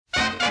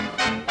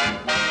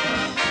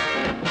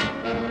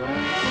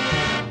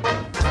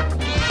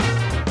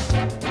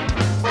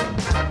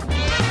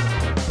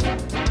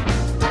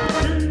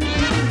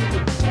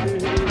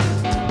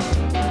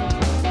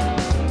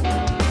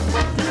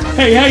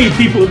Hey,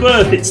 people of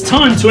Earth, it's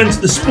time to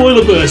enter the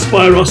Spoilerverse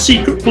via our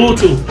secret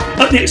portal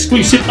at the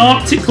exclusive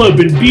Arctic Club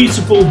in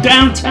beautiful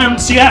downtown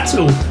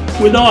Seattle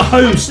with our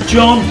hosts,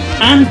 John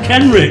and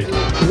Kenrick.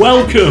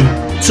 Welcome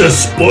to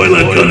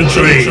Spoiler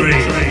Country.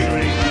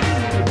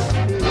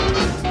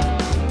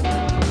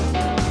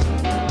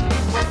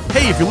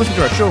 Hey, if you're listening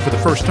to our show for the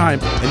first time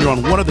and you're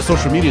on one of the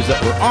social medias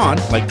that we're on,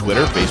 like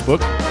Twitter, Facebook,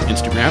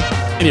 Instagram,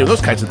 any of those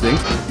kinds of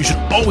things, you should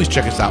always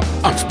check us out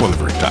on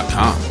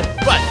Spoilerverse.com.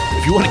 But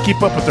if you want to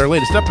keep up with our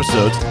latest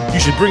episodes, you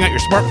should bring out your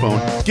smartphone,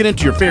 get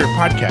into your favorite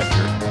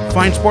podcatcher,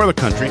 find Spoiler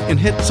Country, and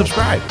hit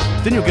subscribe.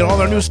 Then you'll get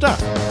all our new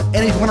stuff. And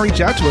if you want to reach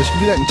out to us, you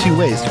can do that in two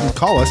ways. You can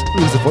call us,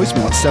 leave us a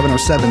voicemail at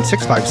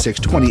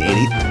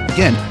 707-656-2080.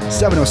 Again,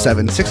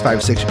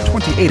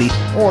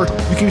 707-656-2080. Or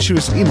you can shoot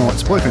us an email at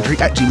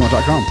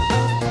spoilercountry@gmail.com.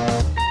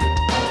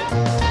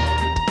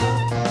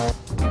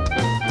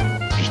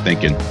 Just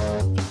thinking.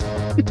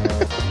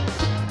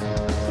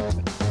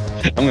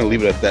 I'm going to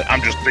leave it at that.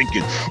 I'm just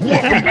thinking.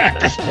 Welcome back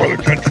to Spoiler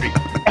Country.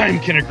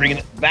 I'm Kenrick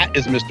Green. That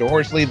is Mr.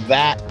 Horsley.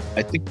 That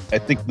I think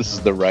this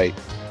is the right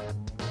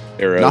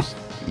arrows.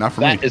 Not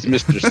for me. That is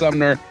Mr.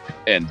 Sumner.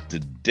 And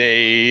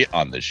today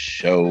on the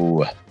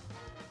show,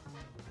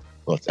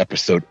 well, it's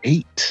episode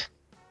 8.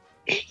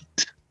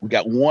 8. We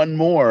got one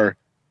more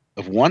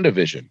of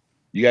WandaVision.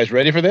 You guys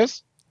ready for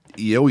this?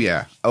 Oh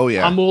yeah.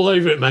 I'm all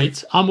over it,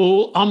 mate. I'm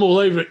all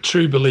over it.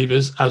 True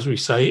believers, as we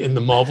say in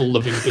the Marvel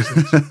loving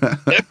business.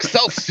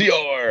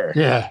 Excelsior!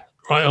 Yeah,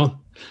 right on.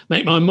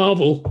 Make my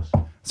Marvel.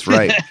 That's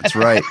right.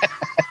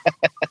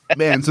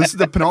 Man, so this is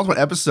the penultimate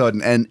episode,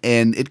 and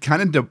it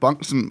kind of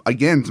debunked some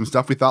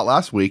stuff we thought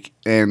last week,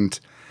 and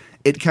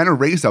it kind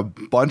of raised a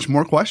bunch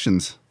more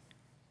questions.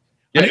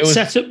 Yeah, and it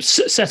set up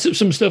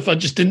some stuff I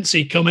just didn't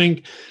see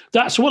coming.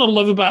 That's what I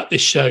love about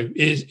this show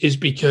is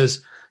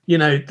because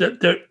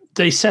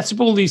they set up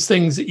all these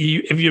things that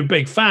if you're a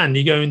big fan,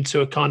 you go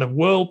into a kind of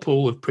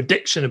whirlpool of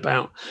prediction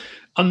about,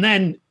 and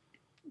then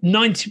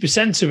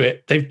 90% of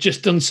it, they've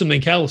just done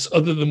something else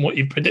other than what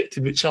you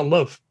predicted, which I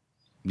love.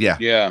 Yeah.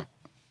 Yeah.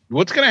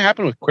 What's going to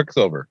happen with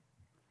Quicksilver?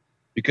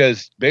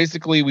 Because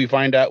basically we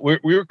find out we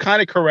were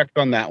kind of correct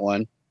on that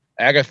one.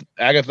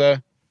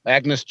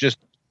 Agnes just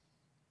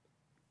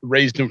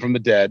raised him from the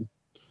dead.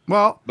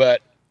 Well,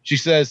 but she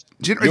says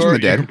your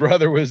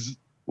brother was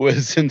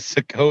in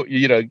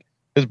Sokovia,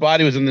 his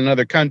body was in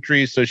another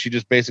country, so she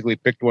just basically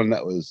picked one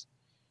that was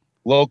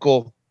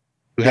local,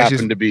 who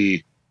happened to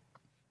be.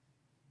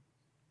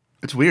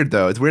 It's weird,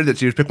 though. It's weird that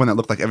she would pick one that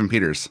looked like Evan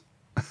Peters.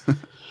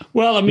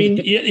 Well, I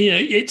mean,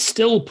 it's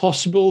still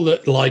possible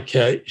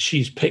that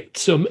she's picked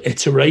some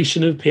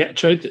iteration of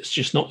Pietro that's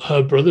just not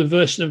her brother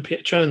version of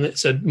Pietro, and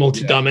it's a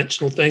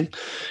multi-dimensional thing.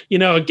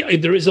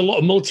 There is a lot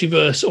of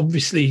multiverse,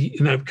 obviously,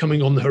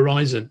 coming on the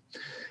horizon.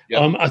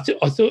 Yep. I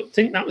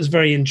think that was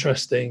very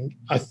interesting.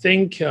 I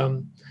think.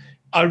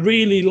 I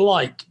really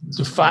like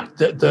the fact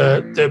that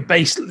they're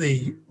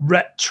basically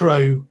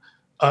retro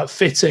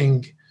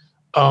fitting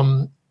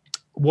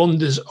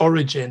Wanda's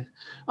origin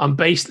and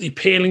basically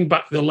peeling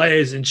back the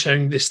layers and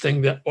showing this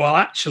thing that, well,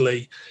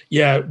 actually,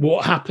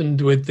 what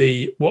happened with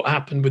the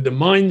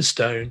Mind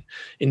Stone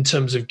in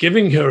terms of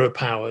giving her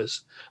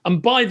powers. And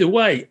by the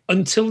way,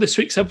 until this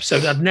week's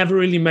episode, I'd never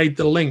really made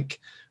the link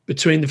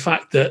between the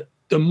fact that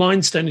the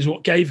Mind Stone is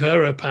what gave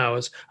her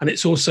powers, and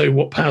it's also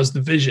what powers the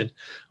Vision.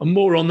 And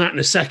more on that in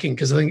a second,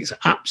 because I think it's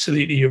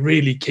absolutely a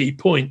really key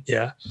point.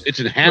 Yeah, it's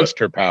enhanced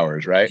her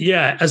powers, right?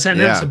 Yeah, as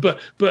enhanced. Yeah.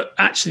 But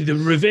actually, the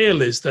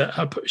reveal is that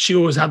she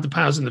always had the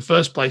powers in the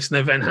first place, and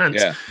they've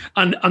enhanced. Yeah.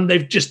 And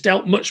they've just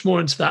dealt much more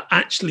into that.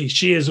 Actually,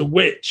 she is a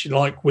witch,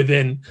 like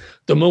within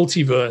the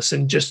multiverse,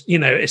 and just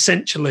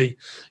essentially,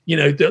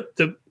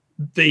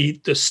 the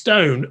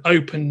stone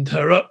opened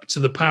her up to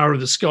the power of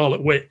the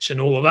Scarlet Witch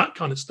and all of that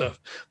kind of stuff.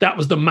 That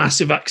was the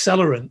massive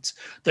accelerant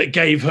that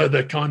gave her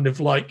the kind of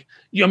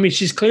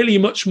she's clearly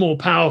much more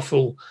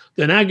powerful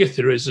than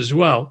Agatha is as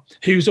well,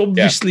 who's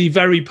obviously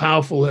very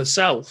powerful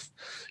herself.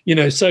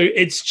 So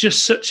it's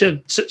just such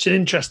an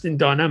interesting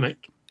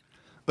dynamic.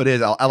 It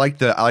is. I liked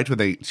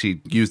when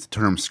she used the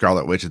term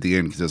Scarlet Witch at the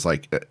end, because it's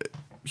like a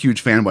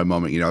huge fanboy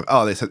moment.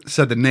 They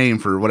said the name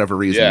for whatever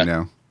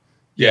reason.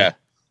 Yeah.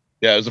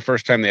 Yeah, it was the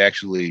first time they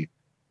actually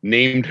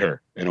named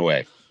her in a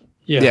way.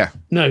 Yeah.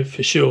 No,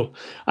 for sure.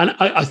 And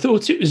I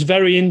thought it was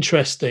very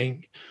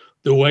interesting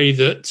the way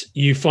that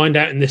you find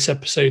out in this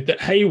episode that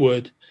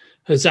Hayward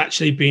has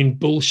actually been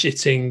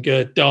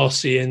bullshitting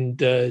Darcy and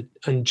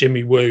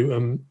Jimmy Woo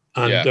and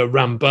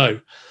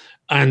Rambeau.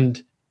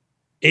 And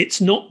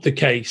it's not the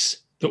case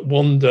that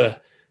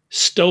Wanda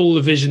stole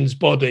the Vision's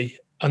body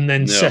and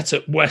then set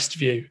up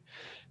Westview.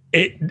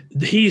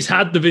 He's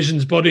had the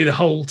Vision's body the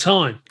whole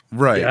time.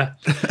 Right. Yeah.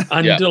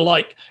 And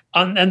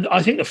and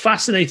I think the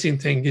fascinating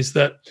thing is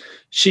that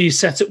she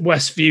set up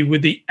Westview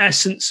with the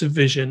essence of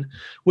Vision,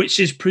 which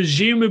is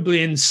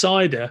presumably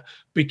inside her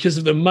because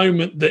of the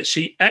moment that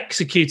she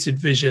executed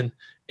Vision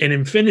in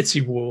Infinity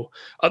War.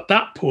 At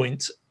that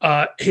point,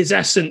 his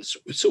essence,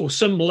 or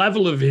some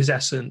level of his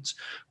essence,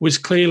 was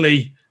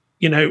clearly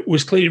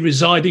was clearly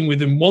residing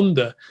within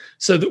Wanda,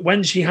 so that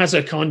when she has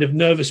a kind of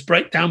nervous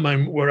breakdown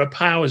moment where her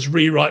powers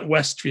rewrite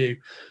Westview,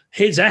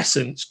 his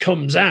essence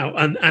comes out,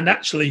 and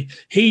actually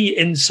he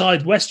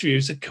inside Westview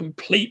is a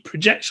complete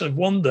projection of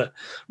Wanda,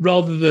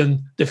 rather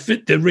than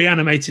the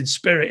reanimated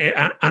spirit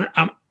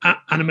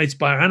animated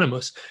by her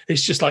animus.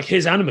 It's just like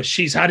his animus.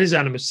 She's had his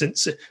animus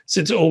since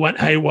it all went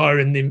haywire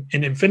in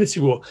Infinity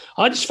War.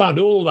 I just found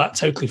all that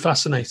totally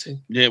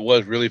fascinating. Yeah, it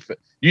was really.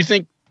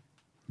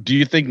 Do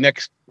you think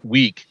next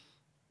week?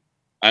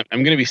 I'm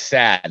going to be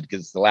sad because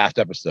it's the last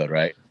episode,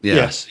 right? Yeah.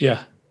 Yes.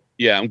 Yeah.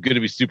 Yeah, I'm going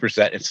to be super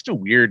sad. It's still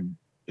weird.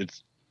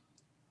 It's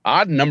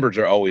odd numbers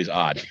are always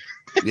odd.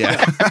 Yeah.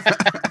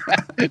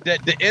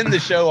 To end the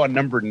show on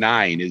number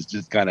 9 is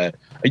just kind of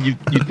you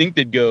think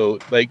they'd go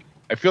like,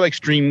 I feel like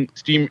streaming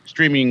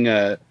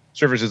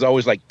service is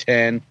always like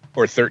 10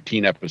 or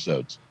 13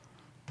 episodes.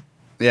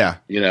 Yeah.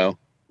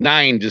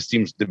 9 just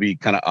seems to be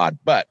kind of odd,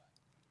 but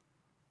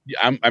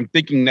I'm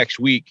thinking next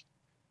week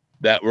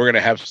that we're going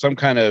to have some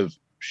kind of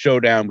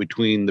showdown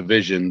between the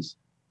Visions,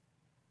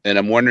 and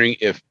I'm wondering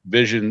if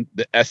Vision,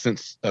 the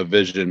essence of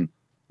Vision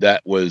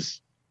that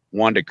was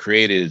Wanda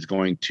created, is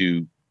going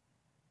to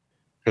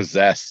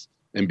possess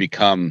and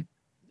become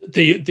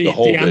the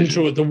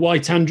android, the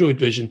white android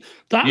Vision.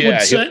 That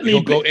would certainly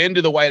he'll go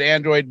into the white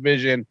android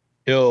Vision.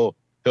 He'll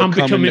and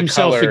come become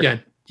himself color,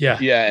 again.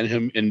 Yeah,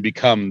 and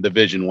become the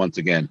Vision once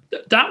again.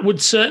 That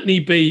would certainly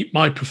be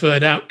my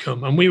preferred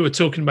outcome. And we were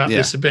talking about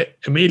this a bit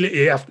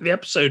immediately after the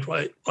episode,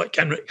 like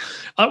Henrik.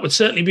 That would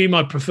certainly be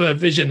my preferred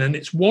Vision, and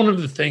it's one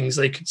of the things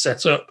they could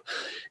set up.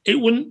 It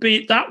wouldn't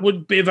be. That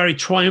would be a very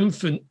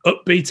triumphant,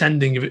 upbeat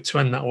ending of it to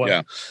end that way.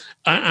 Yeah.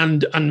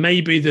 And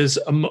maybe there's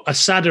a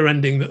sadder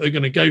ending that they're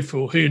going to go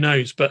for. Who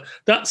knows? But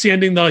that's the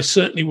ending that I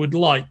certainly would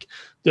like.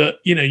 That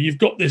you've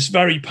got this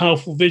very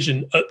powerful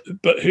Vision,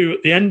 but who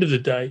at the end of the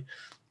day,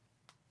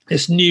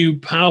 this new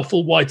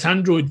powerful white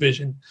android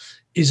Vision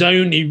is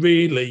only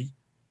really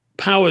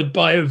powered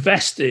by a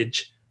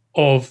vestige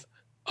of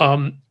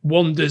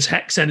Wanda's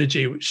hex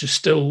energy, which is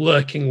still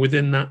lurking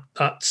within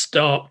that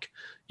Stark,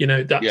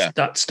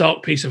 that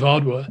Stark piece of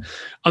hardware.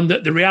 And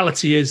that the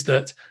reality is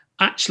that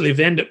actually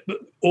they end up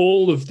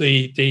all of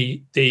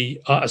the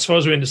as far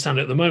as we understand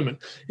it at the moment,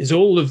 is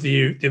all of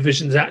the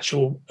Vision's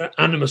actual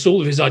animus, all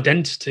of his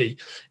identity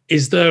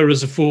is there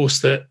as a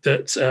force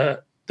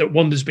that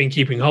Wanda's been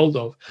keeping hold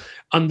of.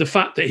 And the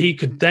fact that he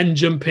could then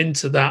jump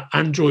into that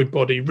android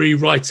body,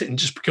 rewrite it, and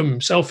just become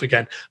himself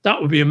again, that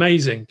would be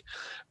amazing.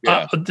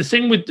 Yeah. The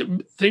thing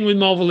with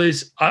Marvel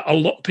is a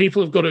lot of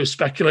people have got to have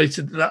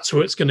speculated that that's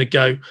where it's going to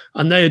go,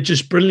 and they are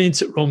just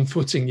brilliant at wrong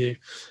footing you.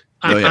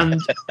 And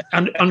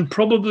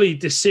probably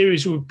this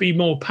series would be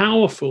more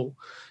powerful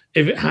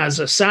if it has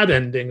a sad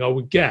ending, I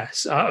would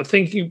guess.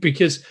 Thinking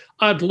because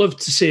I'd love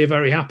to see a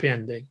very happy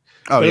ending.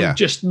 Oh, yeah. I'm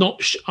just not.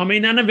 And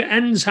if it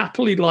ends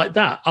happily like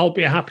that, I'll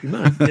be a happy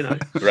man.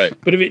 Right.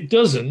 But if it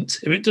doesn't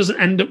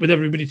end up with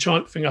everybody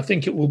triumphing, I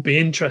think it will be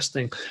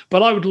interesting.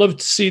 But I would love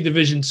to see the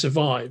Vision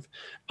survive,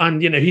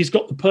 and he's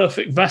got the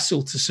perfect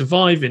vessel to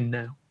survive in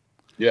now.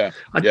 Yeah.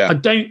 I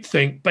don't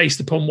think, based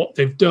upon what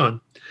they've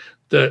done,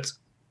 that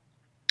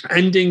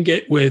ending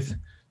it with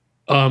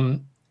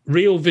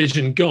real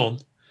Vision gone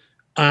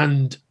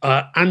and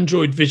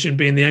android Vision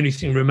being the only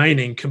thing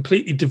remaining,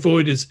 completely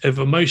devoid of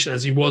emotion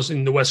as he was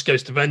in the West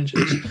Coast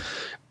Avengers,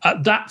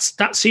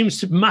 that seems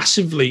to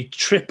massively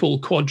triple,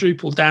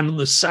 quadruple down on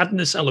the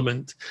sadness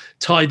element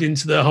tied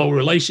into their whole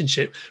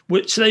relationship,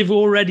 which they've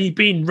already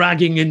been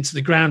ragging into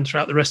the ground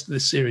throughout the rest of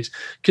this series.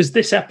 Because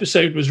this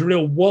episode was a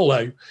real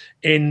wallow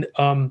in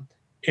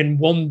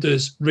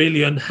Wanda's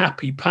really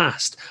unhappy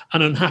past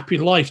and unhappy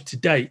life to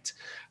date.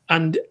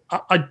 And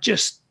I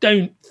just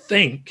don't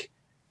think,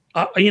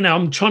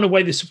 I'm trying to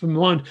weigh this up in my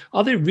mind.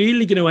 Are they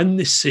really going to end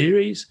this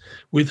series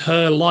with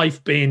her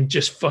life being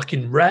just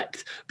fucking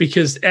wrecked?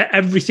 Because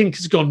everything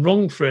has gone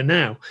wrong for her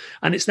now.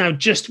 And it's now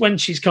just when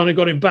she's kind of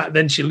got him back,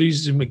 then she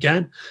loses him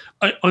again.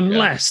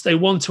 Unless they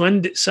want to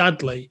end it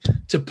sadly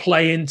to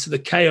play into the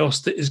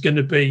chaos that is going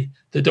to be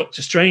the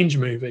Doctor Strange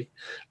movie.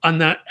 And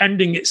that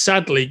ending it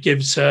sadly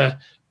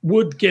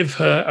would give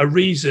her a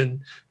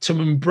reason to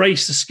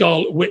embrace the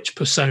Scarlet Witch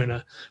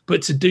persona,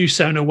 but to do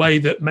so in a way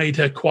that made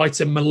her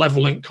quite a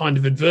malevolent kind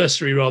of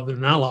adversary rather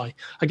than ally.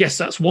 I guess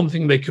that's one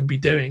thing they could be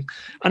doing.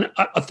 And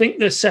I think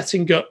they're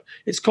setting up,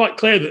 it's quite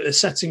clear that they're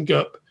setting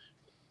up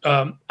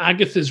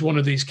Agatha's one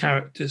of these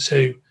characters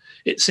who,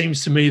 it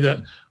seems to me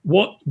that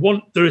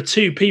there are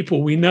two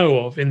people we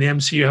know of in the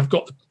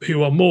MCU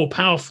who are more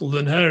powerful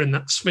than her in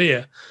that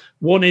sphere.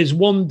 One is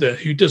Wanda,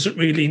 who doesn't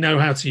really know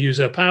how to use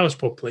her powers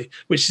properly,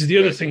 which is the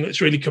other thing that's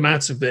really come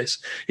out of this,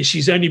 is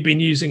she's only been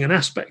using an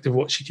aspect of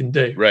what she can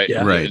do. Right,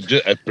 yeah? Right.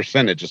 A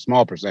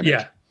small percentage.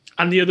 Yeah.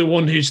 And the other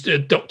one who's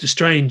Doctor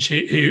Strange, who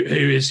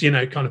is, is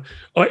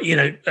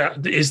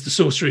the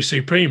Sorcerer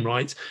Supreme,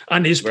 right?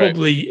 And is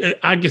probably,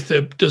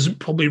 Agatha doesn't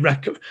probably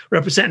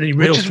represent any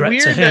real threat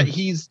to him.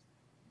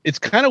 It's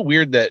kind of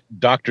weird that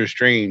Doctor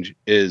Strange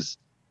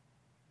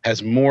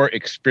has more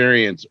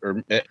experience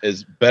or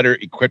is better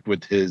equipped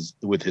with his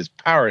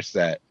power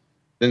set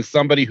than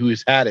somebody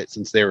who's had it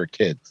since they were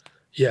kids.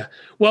 Yeah.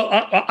 Well,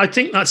 I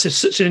think that's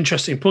such an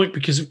interesting point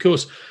because, of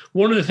course,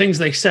 one of the things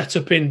they set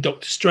up in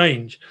Doctor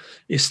Strange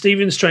is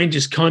Stephen Strange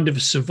is kind of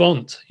a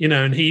savant,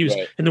 and he was,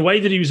 in the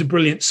way that he was a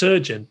brilliant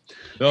surgeon,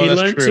 he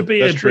learned to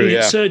be a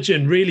brilliant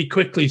surgeon really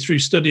quickly through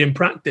study and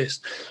practice.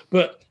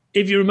 But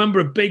if you remember,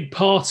 a big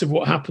part of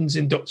what happens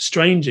in Doctor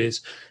Strange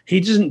is he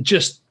doesn't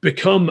just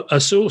become a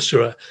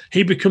sorcerer.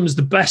 He becomes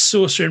the best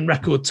sorcerer in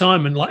record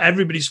time. And like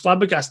everybody's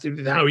flabbergasted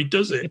with how he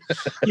does it.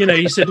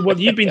 He said, well,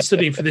 you've been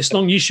studying for this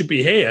long. You should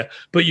be here,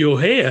 but you're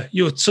here.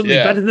 You're suddenly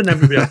better than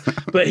everybody else.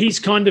 But he's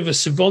kind of a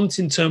savant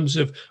in terms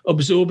of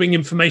absorbing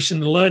information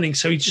and learning.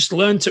 So he just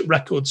learned at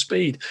record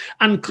speed.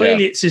 And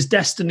clearly it's his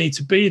destiny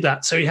to be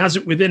that. So he has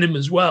it within him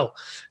as well.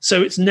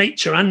 So it's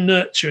nature and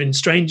nurture in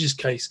Strange's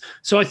case.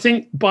 So I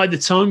think by the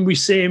time we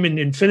see him in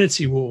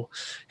Infinity War,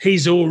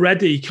 he's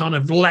already kind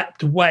of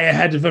leapt way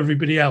ahead of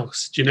everybody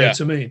else. Do you know what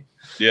I mean?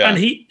 Yeah. And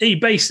he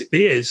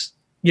basically is,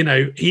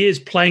 he is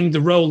playing the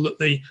role that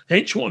the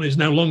Ancient One is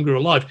no longer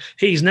alive.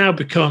 He's now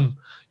become,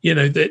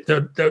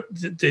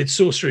 the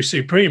Sorcerer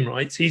Supreme,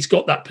 right? He's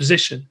got that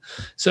position.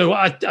 So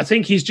I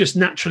think he's just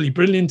naturally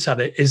brilliant at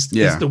it, is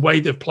the way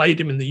they've played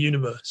him in the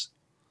universe.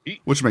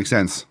 Which makes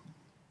sense.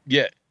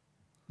 Yeah.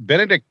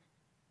 Benedict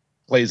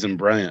plays him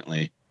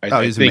brilliantly.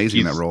 He's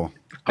amazing in that role.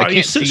 I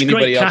can't see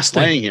anybody else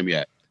playing him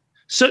yet.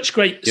 Such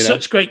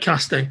great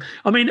casting.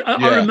 I mean,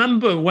 I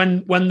remember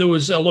when there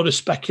was a lot of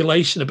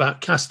speculation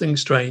about casting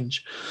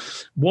Strange.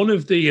 One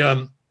of the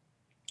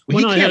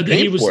when I heard that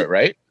he was for it,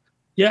 right?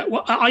 Yeah,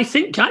 well, I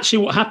think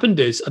actually what happened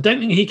is I don't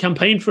think he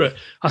campaigned for it.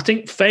 I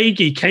think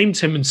Feige came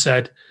to him and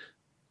said,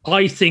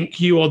 I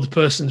think you are the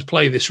person to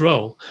play this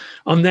role.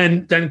 And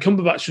then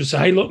Cumberbatch would say,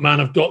 hey, look,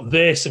 man, I've got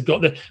this, I've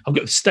got the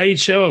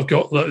stage show, I've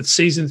got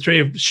season 3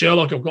 of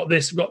Sherlock, I've got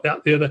this, I've got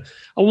that, the other.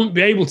 I won't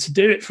be able to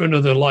do it for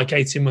another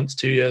 18 months,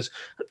 2 years.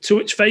 To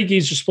which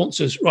Feige's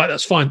response is, right,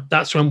 that's fine.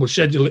 That's when we'll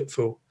schedule it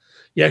for.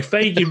 Yeah,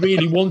 Feige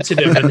really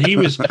wanted him, and he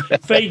was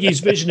Feige's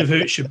vision of who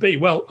it should be.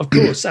 Well, of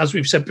course, as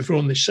we've said before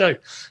on this show,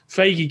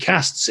 Feige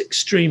casts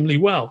extremly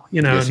well,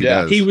 yes,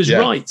 he was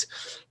right.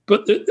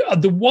 But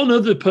the one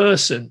other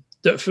person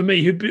that for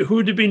me, who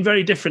would have been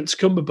very different to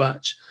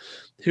Cumberbatch,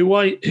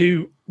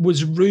 who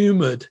was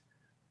rumoured,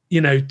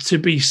 to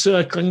be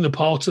circling the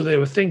part that they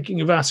were thinking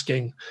of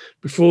asking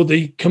before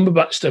the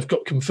Cumberbatch stuff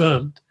got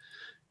confirmed,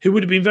 who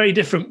would have been very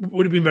different,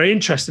 would have been very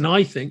interesting,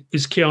 I think,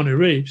 is Keanu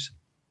Reeves.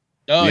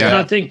 Oh, yeah. And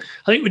I think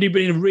would have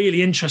been a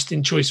really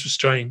interesting choice for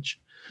Strange.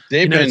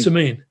 What I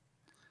mean?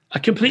 A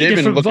completely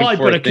different vibe,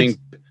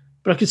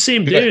 but I could see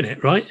him doing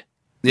it, right?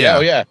 Yeah.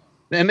 Oh, yeah.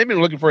 And they've been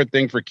looking for a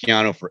thing for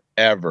Keanu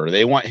forever.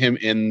 They want him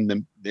in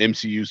the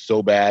MCU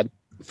so bad.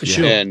 For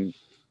sure. And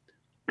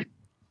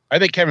I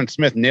think Kevin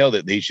Smith nailed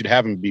it. They should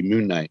have him be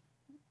Moon Knight.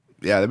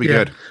 Yeah, that'd be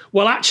good.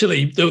 Well,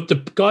 actually,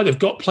 the guy they've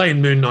got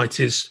playing Moon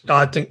Knight is,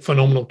 I think,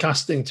 phenomenal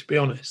casting, to be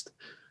honest.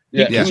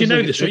 Yeah. Because you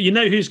know this, right? You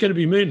know who's going to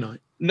be Moon Knight.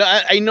 No,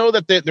 I know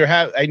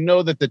that I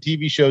know that the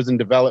TV show's in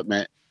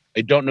development.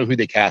 I don't know who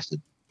they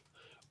casted.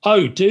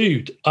 Oh,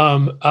 dude.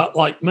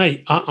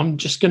 Mate, I'm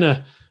just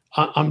gonna.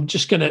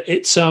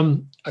 It's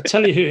I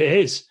tell you who it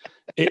is.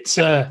 It's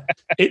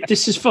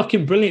this is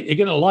fucking brilliant.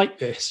 You're gonna like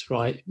this,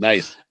 right?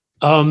 Nice.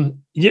 Do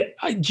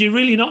you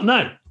really not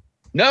know?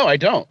 No, I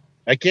don't.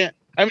 I can't.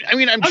 I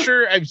mean, I'm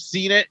sure I've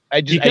seen it.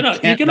 You're gonna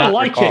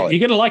like it.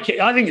 You're gonna like it.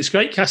 I think it's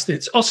great casting.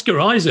 It's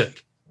Oscar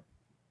Isaac.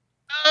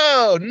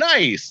 Oh,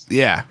 nice.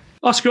 Yeah.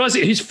 Oscar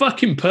Isaac, he's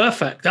fucking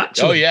perfect,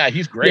 actually. Oh, yeah,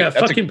 he's great. Yeah,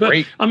 that's fucking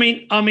great. I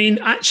mean,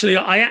 actually,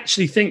 I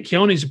actually think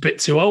Keanu's a bit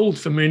too old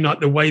for Moon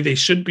Knight the way they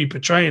should be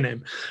portraying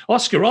him.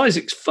 Oscar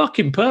Isaac's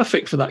fucking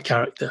perfect for that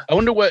character. I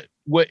wonder what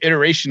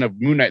iteration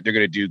of Moon Knight they're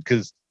going to do,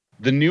 because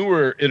the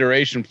newer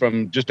iteration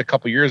from just a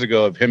couple years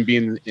ago of him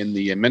being in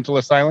the mental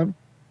asylum.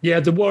 Yeah,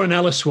 the Warren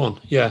Ellis one.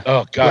 Yeah.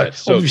 Oh God,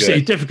 it's so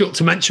obviously good. Difficult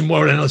to mention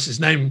Warren Ellis's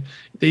name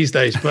these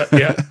days, but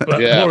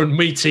Warren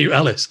Me Too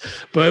Ellis.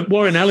 But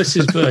Warren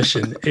Ellis's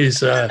version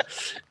is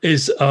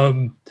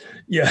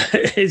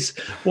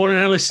Warren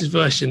Ellis's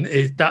version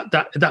is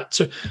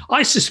that.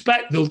 I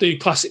suspect they'll do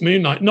classic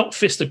Moon Knight, not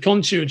Fist of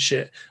Khonshu and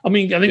shit. I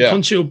mean, I think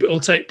Khonshu will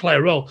play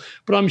a role,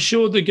 but I'm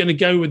sure they're going to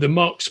go with the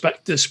Mark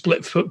Spector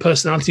split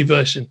personality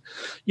version.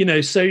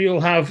 So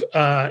you'll have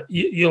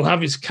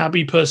his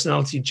cabbie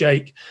personality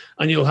Jake,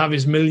 and you'll have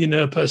his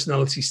millionaire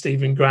personality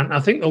Stephen Grant. I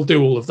think they'll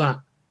do all of that.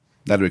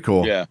 That'd be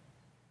cool. Yeah.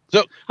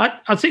 So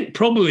I think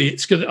probably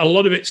a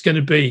lot of it's going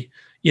to be,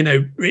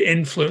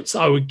 influenced,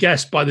 I would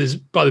guess, by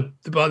the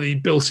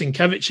Bill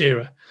Sienkiewicz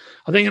era.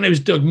 I think it was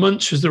Doug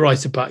Munch was the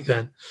writer back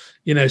then.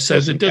 So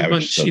the Doug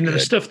Munch, the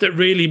stuff that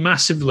really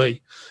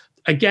massively,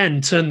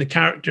 again, turned the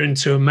character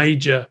into a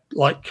major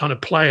kind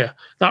of player.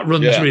 That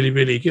runs really,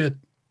 really good.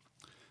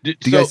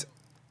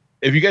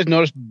 If you guys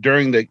noticed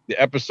during the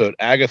episode,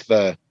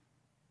 Agatha,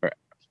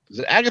 is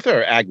it Agatha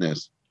or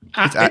Agnes?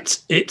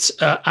 It's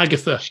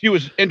Agatha. She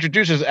was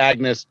introduced as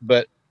Agnes,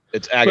 but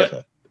it's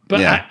Agatha.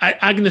 But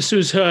Agnes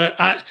was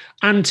her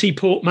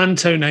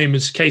anti-portmanteau name,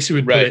 as Casey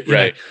would put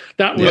it.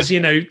 That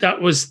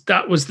was,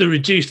 that was the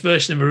reduced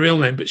version of her real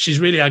name, but she's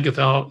really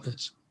Agatha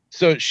Harkness.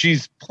 So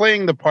she's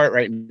playing the part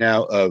right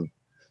now of,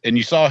 and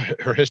you saw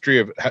her history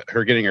of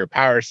her getting her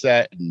power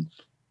set and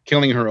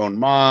killing her own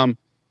mom.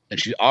 And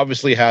she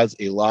obviously has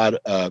a lot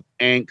of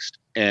angst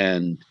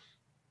and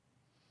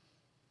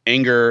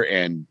anger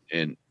and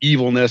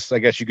evilness, I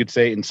guess you could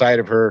say, inside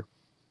of her.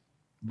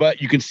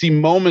 But you can see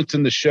moments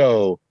in the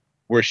show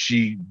where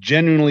she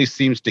genuinely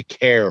seems to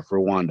care for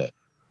Wanda.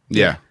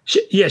 Yeah.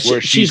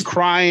 Where she's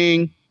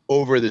crying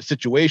over the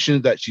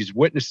situations that she's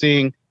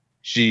witnessing.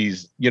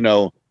 She's,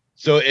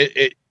 so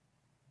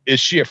is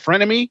she a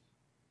frenemy?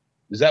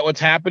 Is that what's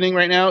happening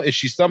right now? Is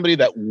she somebody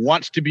that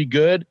wants to be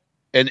good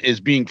and is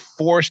being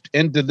forced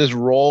into this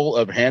role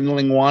of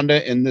handling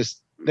Wanda in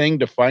this thing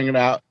to find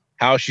out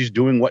how she's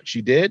doing what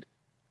she did?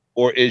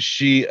 Or is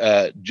she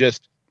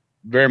just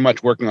very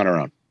much working on her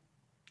own?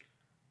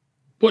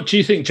 What do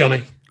you think,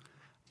 Johnny?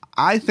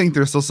 I think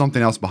there's still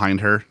something else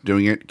behind her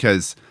doing it,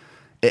 because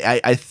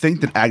I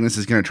think that Agnes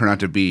is going to turn out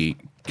to be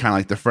kind of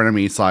like the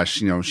frenemy /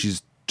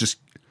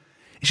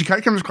 she kind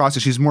of comes across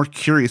as she's more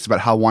curious about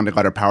how Wanda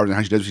got her powers and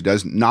how she does what she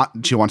does. Not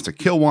that she wants to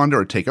kill Wanda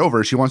or take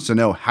over. She wants to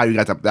know how you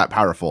got that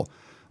powerful.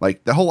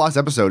 Like, the whole last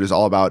episode is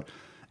all about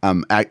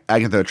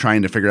Agatha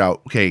trying to figure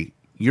out, okay,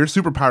 you're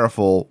super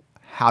powerful.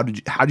 How'd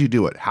you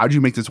do it? How'd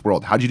you make this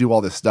world? How'd you do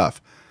all this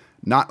stuff?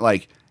 Not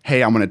like,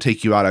 hey, I'm going to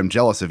take you out. I'm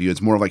jealous of you.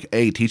 It's more of like,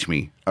 hey, teach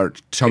me or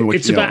tell me what.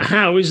 It's about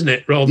how, isn't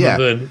it?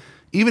 Rather than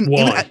even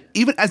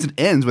as it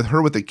ends with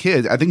her with the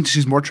kids, I think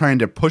she's more trying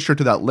to push her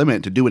to that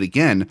limit to do it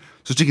again,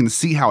 so she can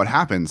see how it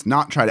happens,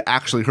 not try to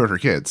actually hurt her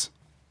kids.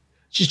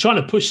 She's trying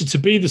to push her to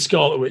be the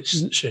Scarlet Witch,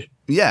 isn't she?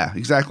 Yeah,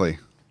 exactly.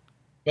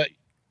 But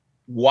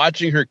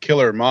watching her kill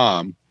her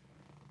mom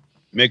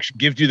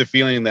gives you the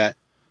feeling that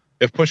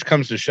if push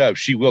comes to shove,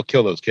 she will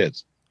kill those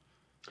kids.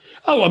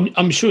 Oh,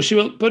 I'm sure she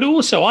will. But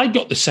also, I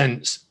got the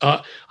sense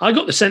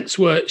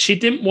where she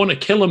didn't want to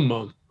kill her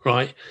mum,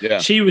 right? Yeah.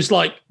 She was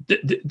like,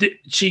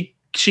 she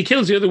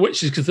kills the other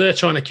witches because they're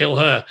trying to kill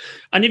her.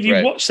 And if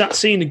you watch that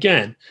scene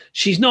again,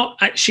 she's not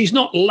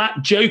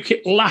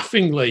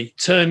laughingly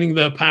turning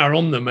their power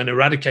on them and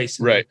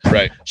eradicating them.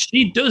 Right.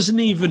 She doesn't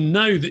even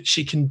know that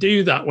she can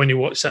do that when you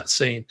watch that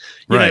scene.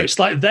 You know, it's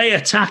like they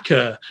attack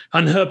her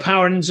and her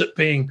power ends up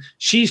being,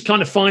 she's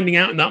kind of finding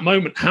out in that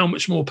moment how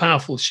much more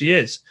powerful she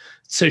is.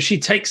 So she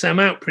takes them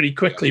out pretty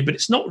quickly, but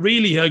it's not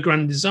really her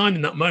grand design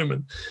in that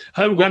moment.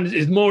 Her grand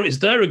is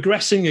they're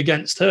aggressing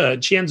against her,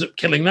 and she ends up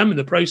killing them in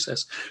the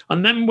process.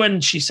 And then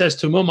when she says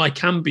to Mum, "I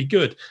can be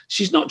good,"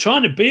 she's not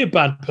trying to be a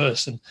bad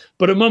person,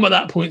 but her mum at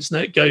that point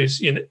goes,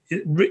 it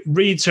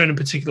reads her in a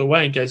particular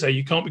way and goes, "Oh,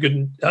 you can't be good."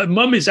 And her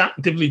mum is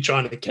actively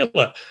trying to kill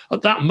her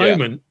at that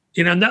moment.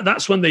 And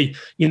that's when the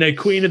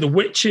Queen of the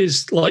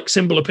Witches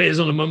symbol appears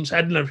on her mum's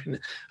head and everything.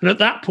 And at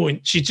that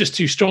point, she's just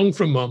too strong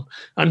for mum.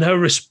 And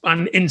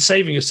and in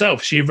saving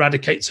herself, she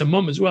eradicates her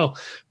mum as well.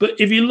 But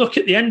if you look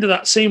at the end of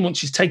that scene, once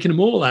she's taken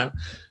them all out,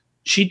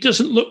 she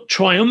doesn't look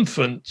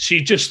triumphant. She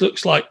just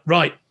looks like,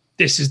 right,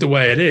 this is the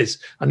way it is.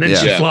 And then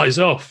she flies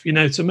off. You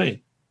know what I mean?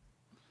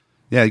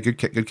 Yeah,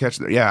 good catch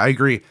there. Yeah, I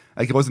agree.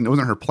 Like it wasn't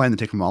her plan to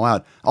take them all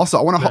out. Also,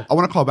 I want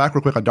to call back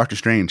real quick on Doctor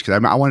Strange,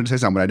 because I wanted to say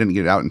something, but I didn't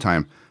get it out in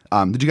time.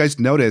 Did you guys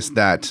notice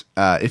that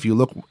if you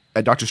look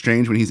at Doctor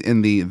Strange when he's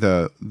in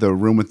the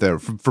room with the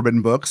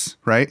forbidden books,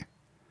 right?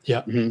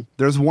 Yeah. Mm-hmm.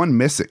 There's one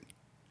missing,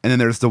 and then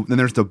there's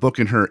the book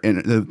in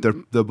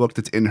the book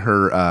that's in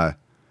her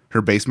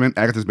basement,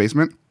 Agatha's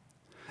basement.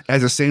 It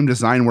has the same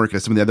design work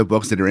as some of the other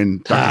books that are in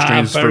Doctor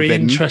Strange's Very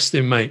Forbidden.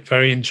 interesting, mate.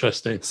 Very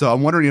interesting. So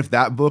I'm wondering if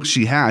that book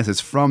she has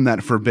is from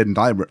that Forbidden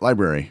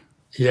library.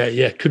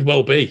 Yeah, could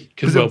well be.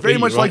 Because it's very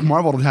much like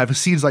Marvel to have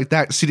seeds like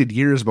that seeded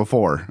years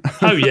before.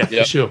 Oh yeah,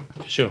 for sure.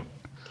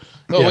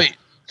 Oh wait,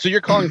 so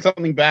you're calling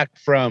something back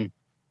from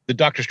the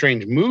Doctor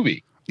Strange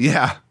movie?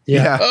 Yeah.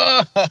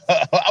 I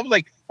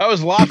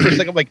was lost for a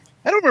second. I'm like,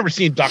 I don't remember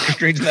seeing Doctor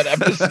Strange in that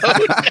episode.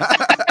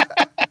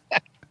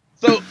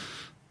 So,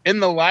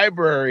 in the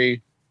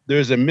library,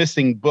 there's a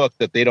missing book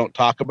that they don't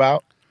talk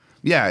about.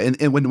 Yeah,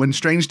 and when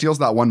Strange steals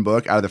that one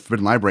book out of the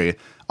Forbidden Library,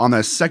 on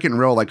the second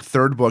row,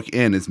 third book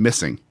in, is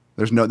missing.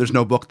 There's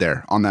no book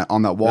there on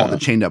that wall, the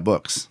chained up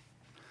books.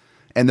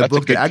 And the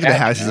book that Agatha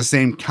has is the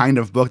same kind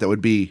of book that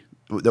would be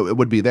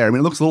there. I mean,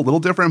 it looks a little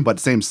different, but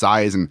same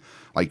size and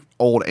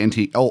old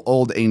ancient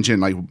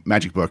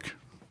magic book.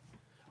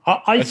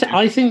 I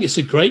think it's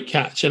a great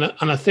catch, and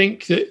I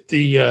think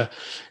that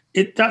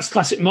that's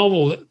classic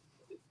Marvel.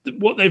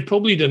 What they've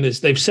probably done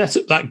is they've set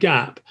up that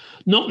gap,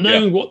 not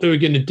knowing what they were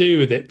going to do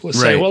with it. Let's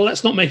say, well,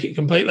 let's not make it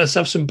complete. Let's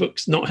have some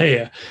books not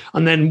here.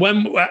 And then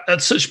when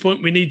at such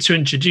point we need to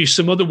introduce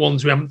some other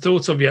ones we haven't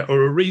thought of yet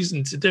or a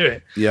reason to do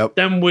it,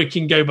 then we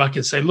can go back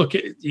and say, look,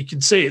 you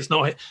can see it's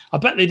not here. I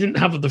bet they didn't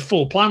have the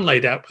full plan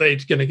laid out, but they're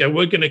going to go,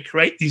 we're going to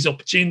create these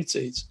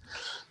opportunities.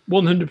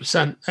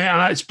 100%.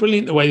 And it's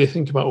brilliant the way they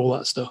think about all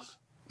that stuff.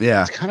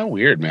 Yeah. It's kind of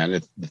weird, man,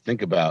 to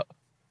think about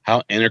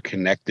how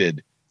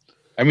interconnected.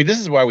 I mean, this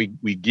is why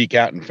we geek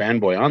out and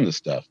fanboy on this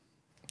stuff.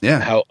 Yeah.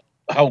 How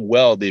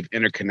well they've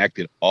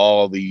interconnected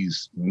all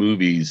these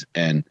movies,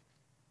 and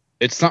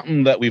it's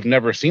something that we've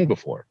never seen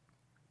before.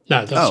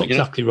 No, that's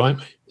exactly right,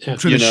 mate. Yeah.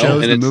 The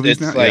shows, the movies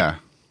now?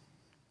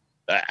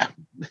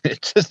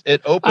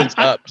 it opens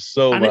up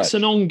so and much. It's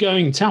an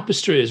ongoing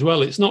tapestry as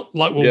well. It's not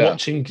like we're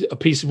watching a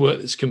piece of work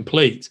that's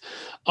complete.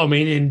 I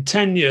mean, in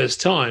 10 years'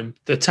 time,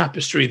 the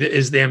tapestry that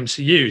is the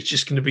MCU is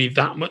just going to be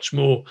that much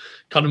more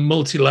kind of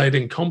multi-layered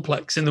and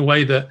complex in the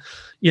way that,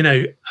 you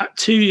know, at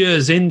 2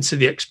 years into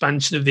the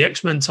expansion of the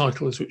X-Men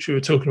titles, which we were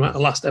talking about in the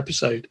last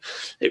episode,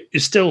 it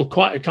is still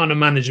quite a kind of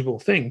manageable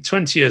thing.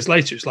 20 years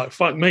later, it's like,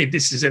 fuck me,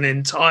 this is an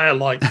entire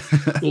like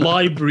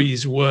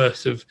library's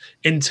worth of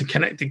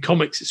interconnected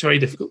comics. It's very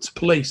difficult to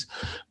police,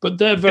 but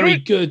they're very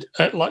good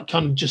at like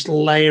kind of just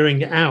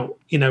layering it out,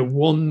 you know,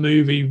 one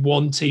movie,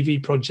 one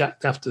TV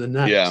project after the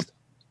next. Yeah.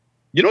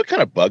 You know what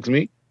kind of bugs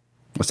me?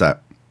 What's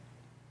that?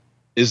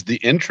 Is the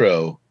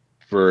intro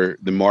for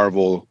the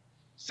Marvel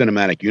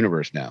Cinematic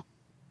Universe now.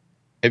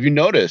 Have you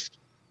noticed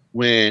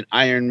when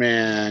Iron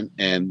Man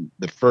and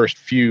the first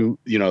few,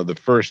 you know, the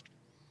first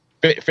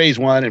phase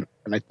 1 and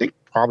I think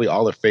probably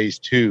all of phase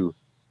 2,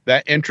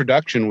 that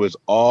introduction was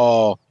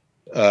all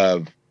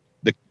of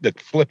the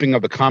flipping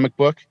of the comic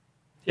book.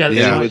 Yeah,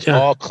 it was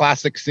all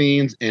classic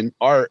scenes and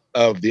art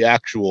of the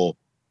actual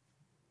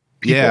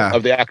people,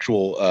 of the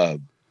actual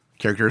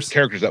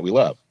characters that we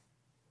love.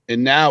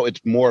 And now it's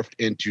morphed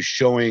into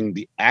showing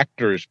the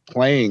actors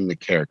playing the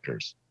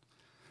characters.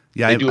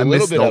 Yeah, they do a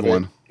little bit of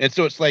it. And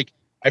so it's like,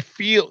 I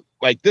feel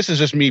like, this is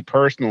just me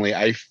personally,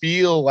 I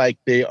feel like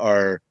they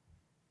are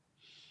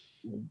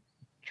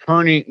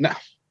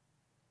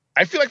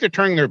I feel like they're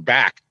turning their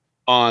back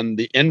on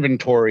the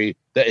inventory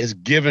that is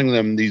giving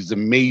them these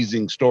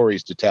amazing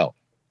stories to tell.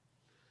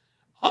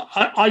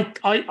 I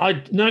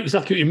know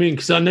exactly what you mean,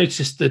 because I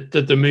noticed that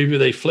the movie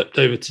they flipped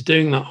over to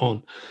doing that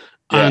on,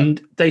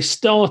 and they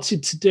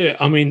started to do it.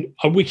 I mean,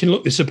 we can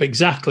look this up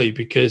exactly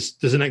because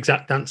there's an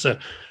exact answer,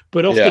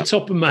 but off the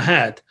top of my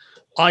head,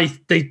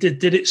 they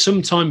did it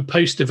sometime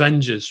post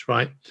Avengers,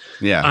 right?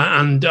 Yeah,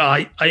 and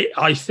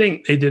I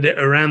think they did it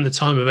around the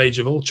time of Age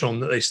of Ultron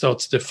that they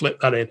started to flip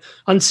that in,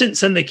 and since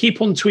then they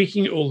keep on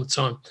tweaking it all the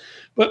time.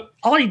 But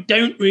I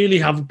don't really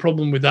have a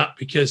problem with that,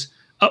 because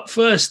at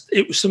first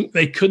it was something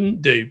they couldn't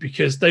do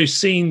because those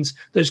scenes,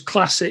 those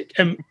classic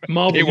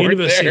Marvel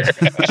Universe scenes,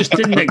 just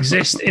didn't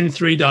exist in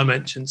 3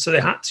 dimensions, so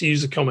they had to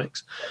use the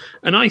comics.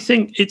 And I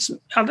think it's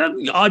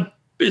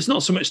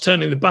not so much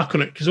turning the back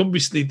on it, because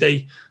obviously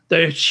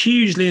they're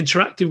hugely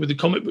interactive with the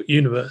comic book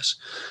universe.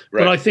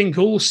 Right. But I think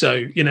also,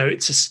 you know,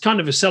 it's kind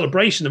of a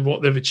celebration of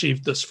what they've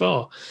achieved thus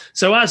far.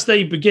 So as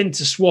they begin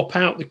to swap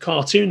out the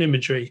cartoon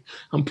imagery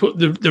and put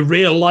the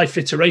real life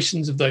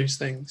iterations of those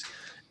things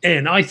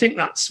in, I think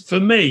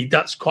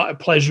that's quite a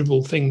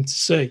pleasurable thing to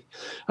see.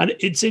 And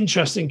it's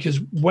interesting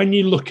because when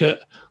you look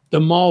at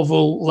the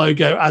Marvel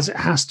logo as it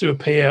has to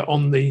appear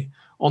on the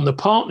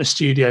partner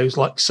studios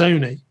like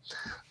Sony,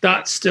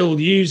 that still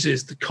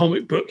uses the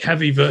comic book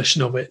heavy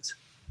version of it.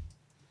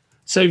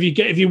 So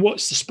if you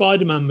watch the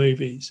Spider-Man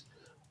movies,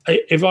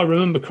 if I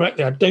remember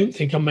correctly, I don't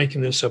think I'm making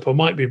this up, I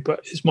might be,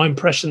 but it's my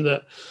impression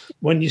that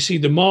when you see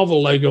the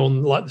Marvel logo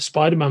on like the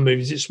Spider-Man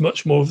movies, it's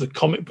much more of the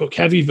comic book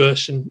heavy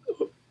version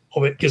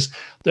of it, because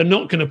they're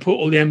not going to put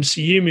all the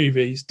MCU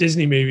movies,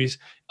 Disney movies,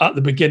 at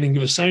the beginning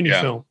of a Sony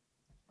film.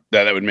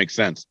 That would make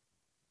sense.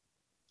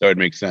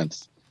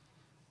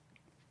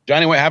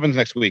 Johnny, what happens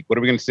next week? What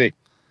are we going to see?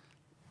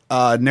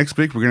 Next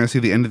week, we're going to see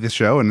the end of the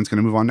show, and it's going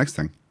to move on next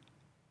thing.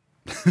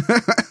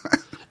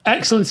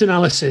 Excellent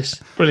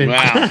analysis. Brilliant.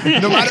 Wow.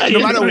 no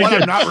matter what,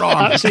 I'm not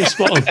wrong. Absolutely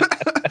spot on.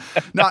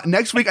 No,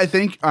 next week, I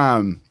think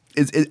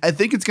I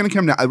think it's going to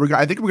come down.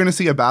 I think we're going to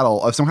see a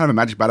battle of some kind of a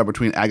magic battle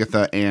between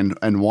Agatha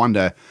and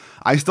Wanda.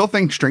 I still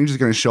think Strange is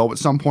going to show up at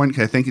some point,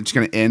 because I think it's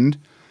going to end.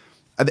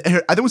 I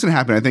think what's going to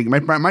happen, I think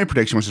my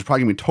prediction, which is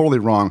probably going to be totally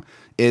wrong,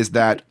 is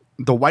that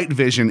the White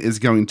Vision is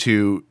going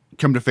to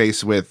come to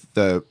face with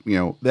the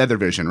other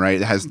Vision,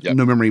 right? It has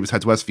no memory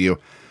besides Westview.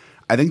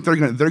 I think they're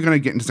gonna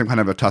get into some kind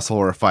of a tussle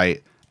or a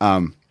fight.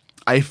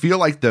 I feel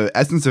like the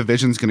essence of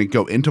Vision is going to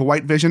go into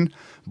White Vision,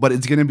 but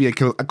it's going to be a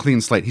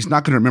clean slate. He's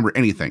not going to remember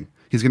anything.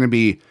 He's going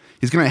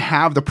to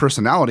have the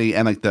personality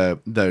and like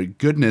the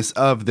goodness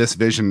of this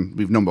Vision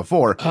we've known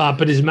before.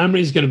 But his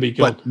memory is going to be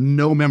gone. But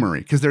no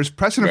memory, because there's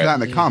precedent for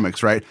that in the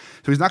comics, right?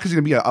 So he's not going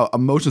to be a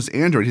emotionless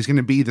android. He's going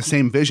to be the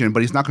same Vision,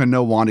 but he's not going to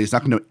know Wanda. He's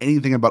not going to know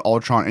anything about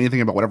Ultron,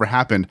 anything about whatever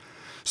happened.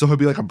 So he'll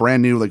be like a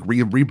brand new, like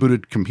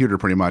rebooted computer,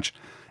 pretty much.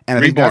 And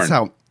I think that's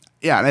how.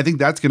 Yeah, and I think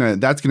that's gonna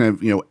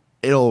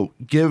it'll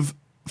give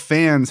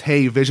fans,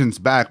 hey, Vision's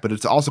back, but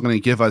it's also going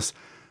to give us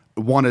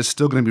Wanda's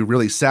still going to be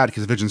really sad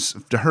because Vision's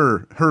to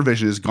her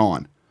Vision is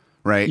gone,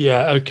 right?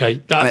 Yeah,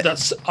 okay.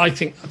 I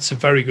think that's a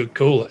very good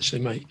call,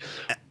 actually, mate.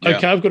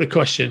 Okay, I've got a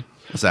question.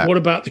 What's that? What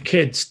about the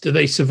kids? Do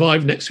they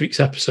survive next week's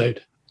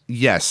episode?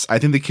 Yes, I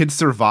think the kids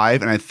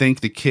survive, and I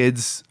think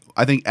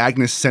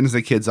Agnes sends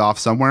the kids off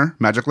somewhere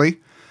magically.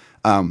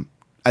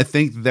 I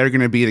think they're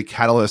going to be the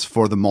catalyst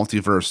for the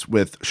multiverse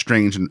with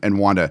Strange and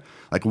Wanda.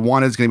 Like,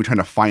 Wanda's going to be trying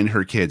to find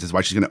her kids, is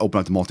why she's going to open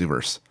up the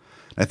multiverse.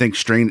 I think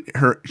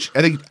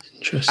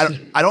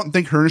I don't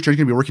think her and Strange are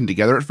going to be working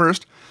together at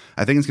first.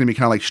 I think it's going to be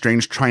kind of like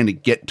Strange trying to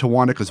get to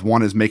Wanda, because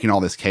Wanda is making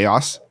all this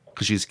chaos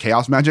because she's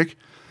chaos magic.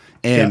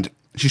 And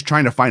she's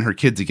trying to find her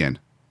kids again.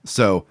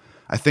 So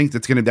I think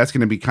that's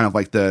gonna be kind of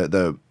like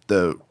the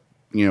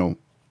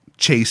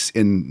chase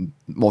in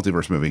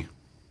multiverse movie.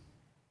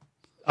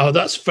 Oh,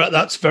 that's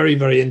very,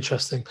 very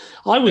interesting.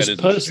 I was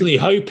personally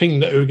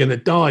hoping that we were going to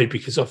die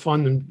because I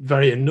find them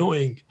very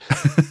annoying.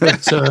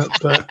 But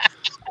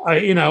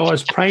I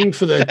was praying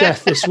for their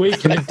death this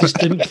week, and it just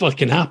didn't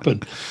fucking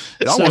happen.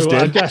 So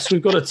I guess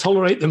we've got to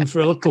tolerate them for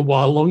a little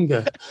while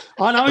longer.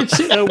 And I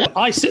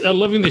sit there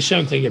loving the show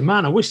and thinking,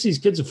 man, I wish these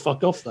kids would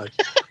fuck off though.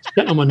 It's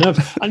getting on my nerves.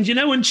 And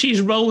when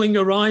she's rolling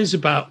her eyes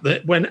about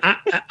that, when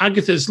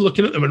Agatha's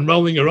looking at them and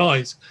rolling her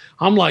eyes,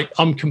 I'm like,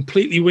 I'm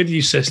completely with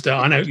you, sister.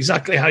 I know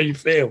exactly how you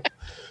feel.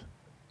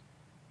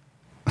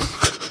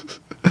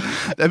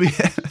 I mean,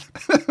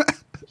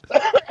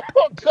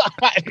 oh God.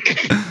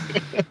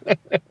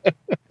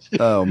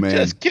 Oh man!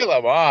 Just kill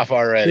him off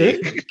already.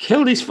 Yeah,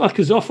 kill these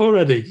fuckers off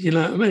already. You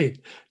know what I mean?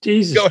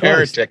 Jesus Go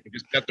Christ. heretic and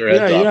just cut their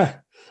heads off.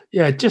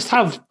 Yeah. Just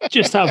have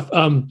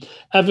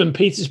Evan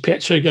Peters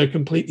Pietro go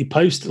completely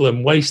postal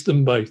and waste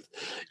them both.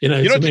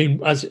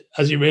 As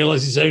he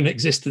realizes his own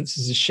existence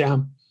is a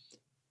sham.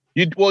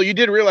 You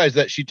did realize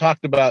that she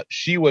talked about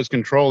she was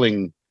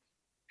controlling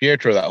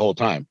Pietro that whole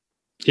time.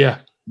 Yeah.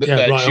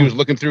 That she was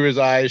looking through his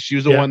eyes. She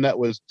was the one that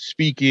was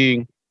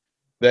speaking.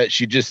 That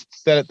she just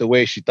said it the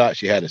way she thought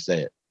she had to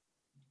say it.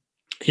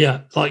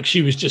 Yeah, like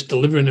she was just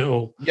delivering it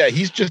all. Yeah,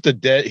 he's just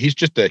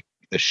a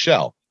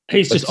shell.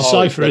 He's just a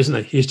cipher, isn't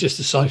he? He's just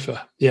a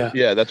cipher. Yeah.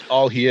 Yeah, that's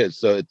all he is.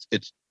 So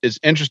it's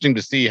interesting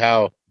to see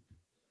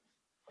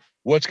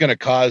what's going to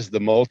cause the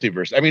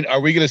multiverse. I mean, are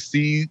we going to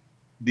see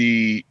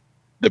the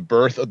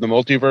birth of the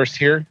multiverse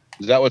here?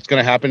 Is that what's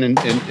going to happen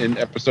in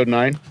episode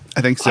 9?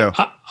 I think so.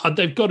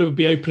 They've got to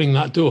be opening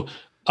that door.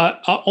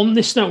 On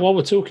this note, while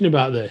we're talking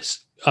about this,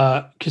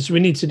 because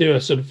we need to do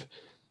a sort of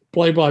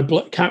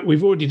play-by-play.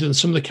 We've already done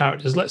some of the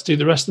characters. Let's do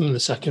the rest of them in a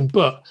second.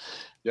 But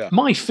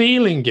my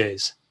feeling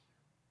is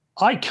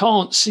I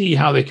can't see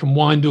how they can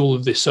wind all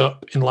of this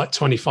up in like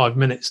 25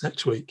 minutes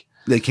next week.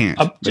 They can't.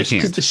 Just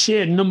because the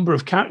sheer number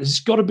of characters, it's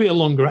got to be a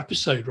longer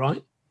episode,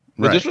 right?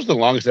 But this was the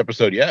longest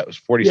episode yet. It was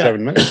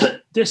 47 minutes.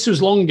 This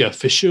was longer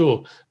for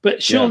sure.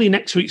 But surely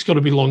next week's got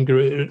to be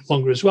longer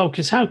as well.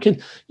 Because how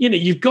can,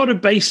 you've got to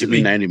basically...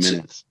 Give me 90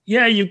 minutes.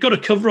 Yeah, you've got to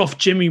cover off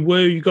Jimmy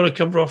Woo. You've got to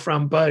cover off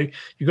Rambeau.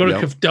 You've got to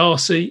cover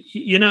Darcy.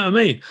 You know what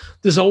I mean?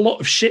 There's a lot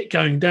of shit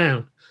going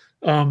down.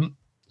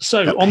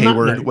 So on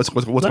Hayward, that note, what's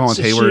going on with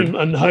Hayward?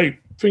 And hope,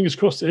 fingers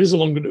crossed, it is a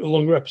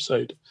longer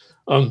episode.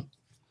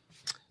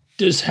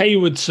 Does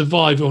Hayward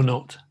survive or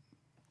not?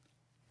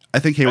 I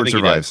think Hayward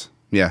survives.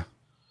 Yeah.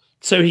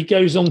 So he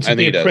goes on to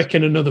be a prick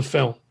in another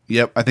film.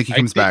 Yep, I think he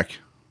comes back.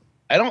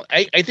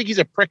 I think he's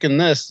a prick in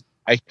this.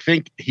 I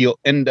think he'll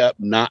end up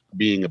not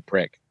being a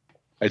prick.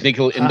 I think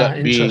he'll end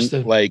up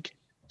being like,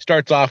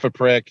 starts off a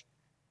prick,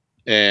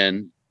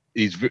 and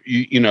he's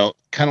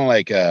kind of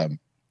like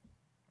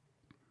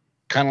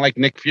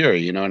Nick Fury.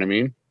 You know what I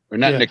mean? Or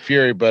not Nick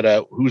Fury,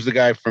 but who's the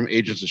guy from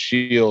Agents of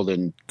S.H.I.E.L.D.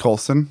 and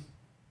Coulson?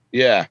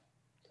 Yeah.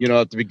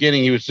 At the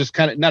beginning he was just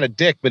kind of not a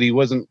dick, but he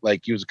wasn't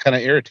like, he was kind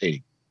of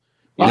irritating.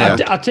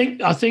 I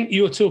think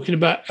you're talking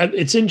about.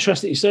 It's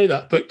interesting you say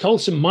that, but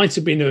Coulson might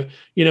have been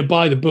a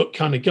by the book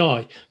kind of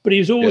guy, but he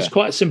was always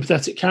quite a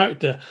sympathetic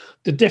character.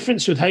 The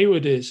difference with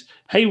Hayward is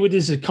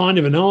a kind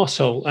of an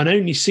arsehole and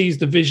only sees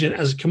the Vision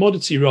as a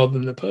commodity rather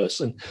than a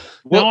person.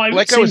 Well, now,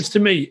 it seems to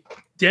me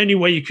the only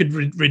way you could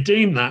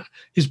redeem that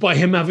is by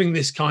him having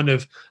this kind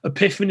of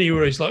epiphany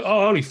where he's like,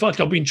 "Oh, holy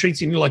fuck, I've been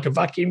treating you like a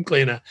vacuum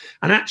cleaner,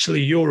 and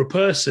actually you're a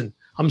person.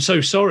 I'm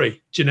so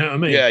sorry." Do you know what I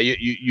mean? Yeah,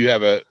 you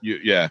have a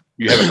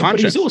conscience. But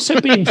he's also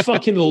been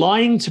fucking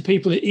lying to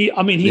people.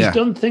 He's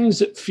done things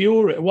that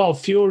Fury, while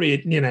Fury,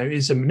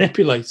 is a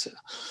manipulator.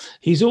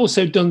 He's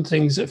also done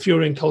things that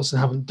Fury and Coulson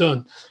haven't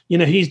done.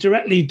 He's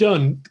directly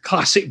done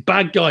classic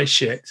bad guy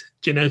shit.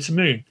 Do you know what I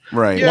mean?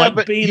 Right. Yeah,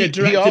 like being a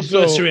direct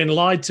adversary and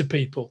lied to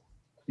people.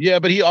 Yeah,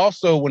 but he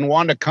also, when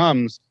Wanda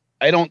comes,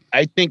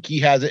 I think he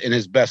has it in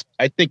his best.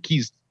 I think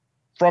he's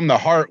from the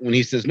heart when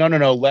he says, no,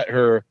 let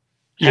her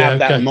have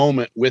that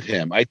moment with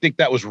him. I think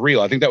that was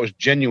real. I think that was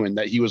genuine,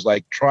 that he was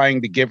like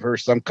trying to give her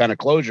some kind of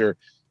closure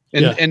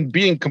and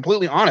being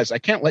completely honest. I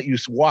can't let you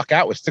walk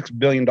out with $6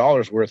 billion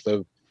worth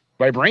of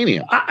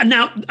vibranium.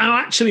 Now,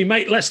 actually,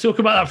 mate, let's talk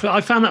about that. I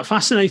found that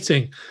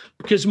fascinating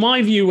because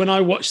my view when I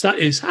watched that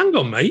is, hang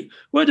on, mate,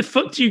 where the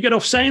fuck do you get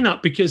off saying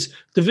that? Because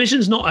the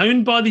Vision's not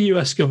owned by the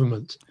US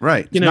government.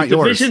 Right.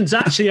 The Vision's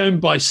actually owned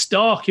by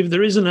Stark. If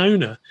there is an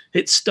owner,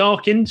 it's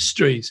Stark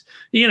Industries.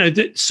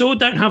 The Sword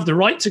don't have the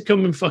right to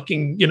come and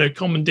fucking,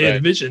 commandeer the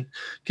Vision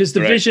because the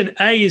Vision,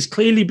 A, has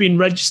clearly been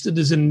registered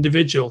as an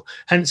individual,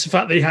 hence the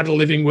fact that he had a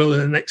living will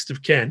and a next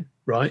of kin.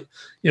 Right,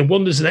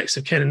 Wanda's the next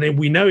of kin, and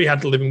we know he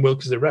had a living will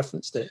because they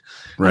referenced it.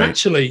 Right. And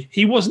actually,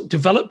 he wasn't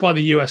developed by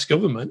the US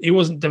government. He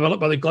wasn't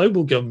developed by the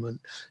global government.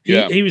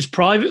 He was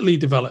privately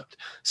developed,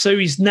 so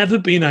he's never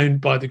been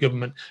owned by the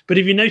government. But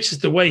if you notice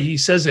the way he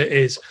says it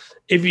is,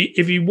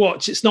 if you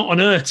watch, it's not an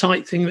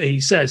airtight thing that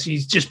he says.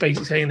 He's just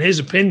basically saying his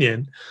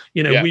opinion.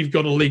 We've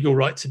got a legal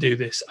right to do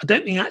this. I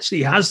don't think he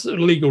actually has the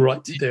legal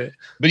right to do it.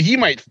 But he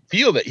might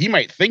feel that, he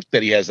might think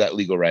that he has that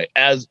legal right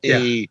as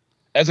a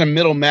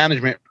middle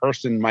management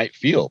person might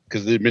feel,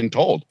 because they've been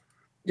told.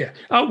 Yeah.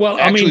 Well,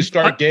 actually,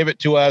 Stark gave it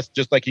to us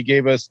just like he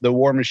gave us the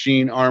War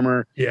Machine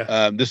armor.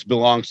 Yeah. This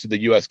belongs to the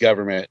U.S.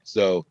 government,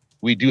 so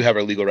we do have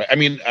a legal right. I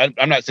mean,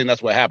 I'm not saying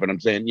that's what happened. I'm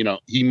saying,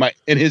 he might,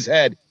 in his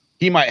head,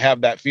 he might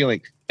have that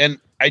feeling. And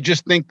I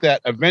just think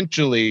that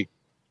eventually,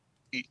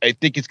 I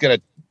think he's going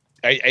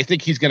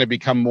to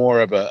become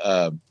more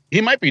of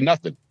he might be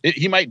nothing.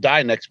 He might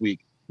die next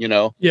week,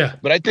 Yeah.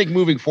 But I think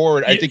moving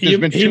forward, I think there's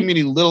been too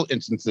many little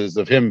instances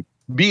of him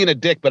being a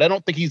dick, but I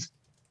think he's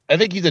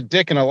a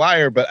dick and a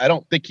liar, but I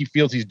don't think he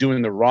feels he's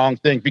doing the wrong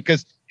thing,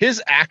 because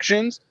his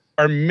actions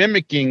are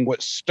mimicking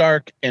what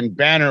Stark and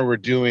Banner were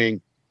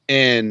doing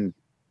in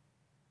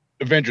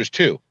Avengers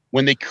 2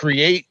 when they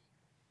create.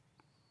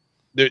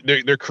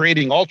 They're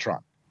creating Ultron.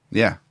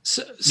 Yeah.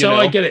 So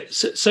I get it.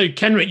 So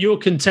Kenrick, your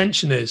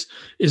contention is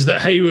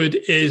that Hayward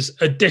is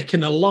a dick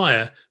and a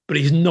liar, but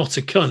he's not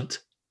a cunt.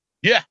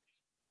 Yeah.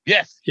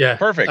 Yes. Yeah.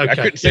 Perfect. Okay. I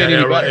couldn't say it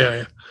any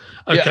better.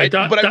 Yeah. Okay.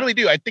 I really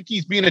do. I think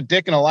he's being a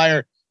dick and a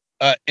liar,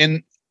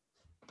 and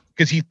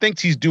because he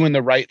thinks he's doing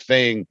the right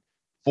thing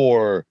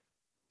for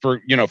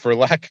God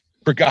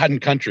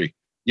and country.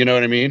 You know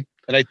what I mean?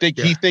 And I think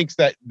he thinks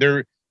that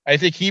I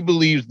think he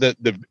believes that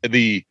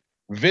the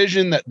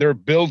vision that they're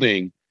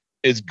building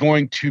is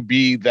going to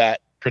be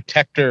that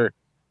protector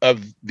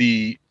of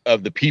the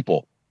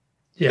people.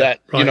 Yeah, that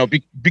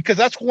right. Because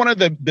that's one of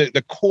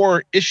the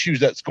core issues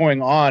that's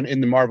going on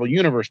in the Marvel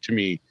universe to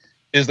me,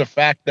 is the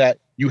fact that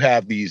you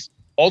have these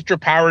ultra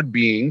powered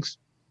beings,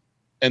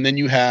 and then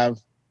you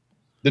have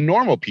the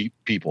normal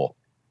people,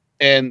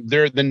 and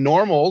they're the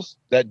normals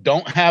that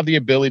don't have the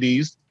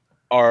abilities,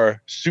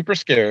 are super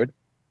scared,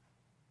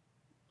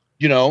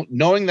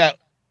 knowing that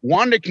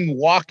Wanda can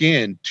walk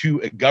into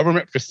a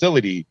government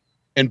facility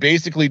and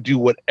basically do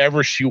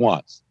whatever she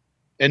wants,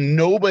 and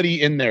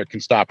nobody in there can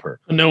stop her.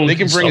 They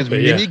can bring as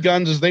many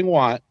guns as they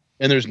want,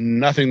 and there's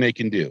nothing they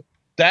can do.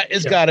 That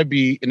has got to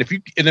be, and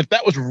if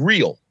that was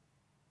real,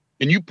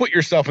 and you put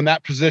yourself in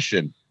that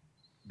position,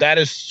 that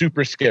is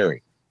super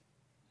scary.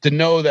 To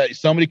know that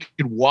somebody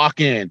could walk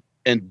in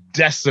and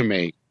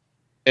decimate,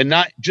 and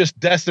not just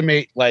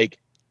decimate like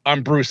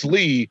I'm Bruce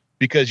Lee,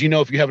 because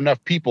if you have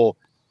enough people,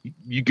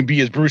 you can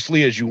be as Bruce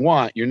Lee as you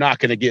want. You're not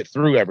going to get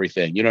through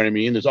everything. You know what I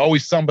mean? There's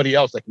always somebody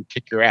else that can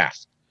kick your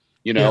ass,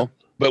 Yeah.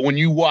 But when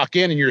you walk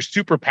in and you're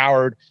super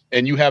powered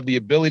and you have the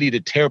ability to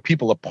tear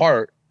people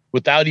apart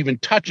without even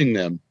touching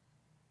them,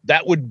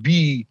 that would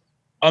be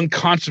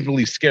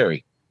unconscionably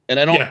scary. And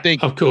I don't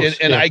think, of course,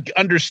 and I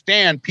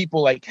understand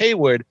people like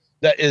Hayward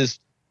that is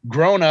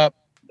grown up.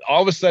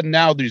 All of a sudden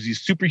now there's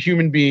these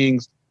superhuman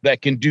beings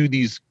that can do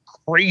these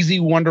crazy,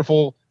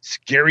 wonderful,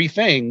 scary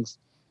things.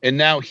 And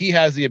now he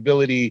has the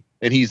ability,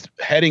 and he's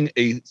heading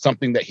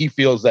something that he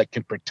feels that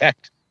can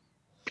protect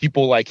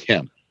people like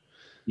him,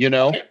 And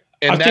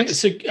I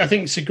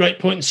think it's a great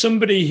point.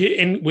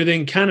 Somebody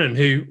within canon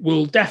who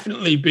will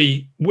definitely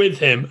be with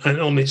him and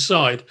on his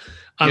side,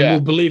 and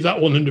will believe that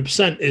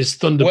 100% is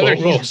Thunderbolt Ross.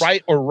 Whether he's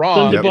right or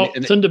wrong,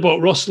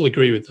 Thunderbolt Ross will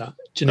agree with that.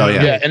 Do you know?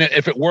 Yeah, and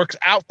if it works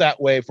out that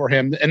way for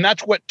him, and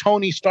that's what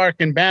Tony Stark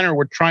and Banner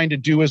were trying to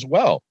do as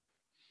well.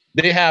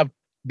 They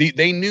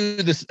knew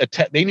this.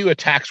 They knew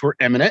attacks were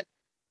imminent.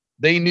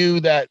 They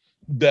knew that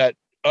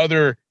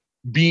other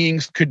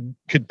beings could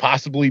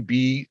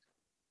possibly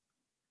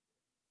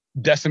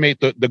decimate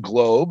the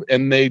globe,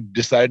 and they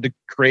decided to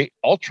create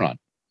Ultron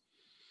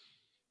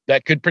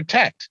that could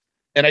protect.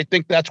 And I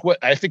think that's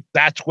what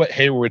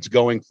Hayward's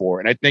going for.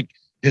 And I think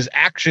his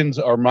actions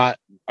are not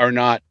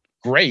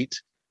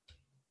great,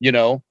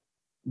 but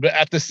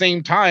at the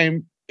same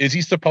time, is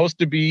he supposed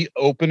to be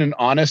open and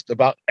honest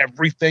about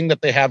everything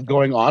that they have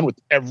going on with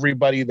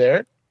everybody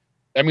there?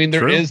 I mean,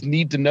 there is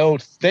need to know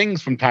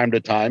things from time to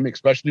time,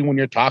 especially when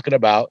you're talking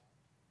about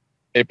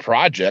a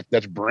project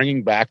that's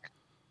bringing back,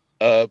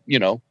 a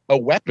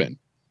weapon,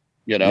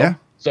 Yeah.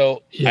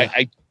 So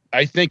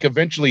I think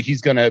eventually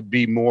he's going to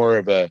be more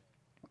of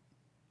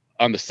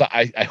on the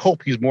side. I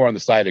hope he's more on the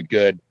side of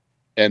good.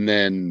 And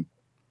then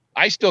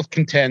I still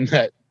contend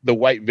that the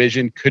White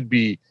Vision could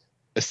be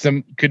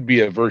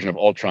a version of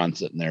Ultron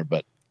sitting there,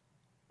 but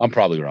I'm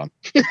probably wrong.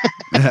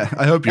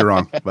 I hope you're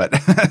wrong, but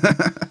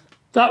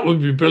that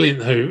would be brilliant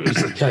though if it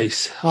was the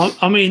case.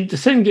 I mean, the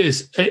thing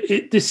is,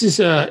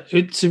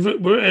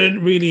 we're at a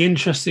really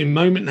interesting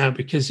moment now,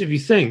 because if you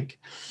think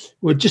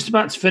we're just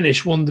about to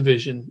finish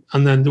WandaVision,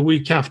 and then the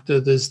week after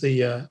there's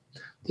the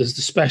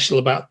special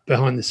about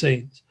behind the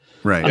scenes,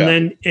 right?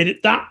 And then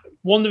that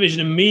WandaVision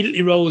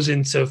immediately rolls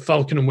into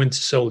Falcon and Winter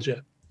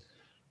Soldier,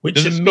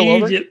 which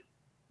immediately.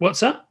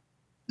 What's that?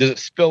 Does it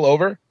spill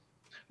over?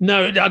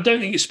 No, I don't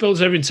think it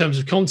spills over in terms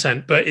of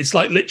content, but it's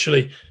like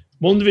literally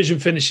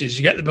WandaVision finishes,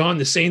 you get the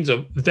behind the scenes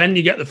of, then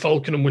you get the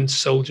Falcon and Winter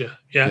Soldier.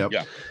 Yeah. Yep.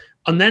 Yeah.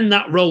 And then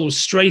that rolls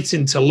straight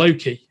into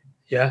Loki.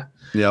 Yeah.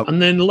 Yep.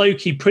 And then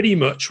Loki pretty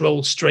much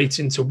rolls straight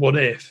into What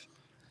If.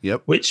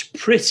 Yep. which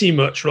pretty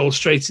much rolls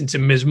straight into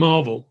Ms.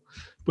 Marvel,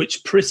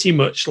 which pretty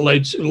much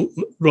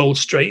rolls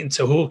straight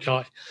into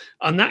Hawkeye.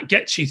 And that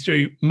gets you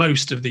through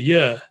most of the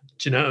year.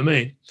 Do you know what I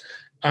mean?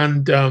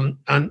 And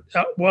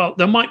well,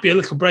 there might be a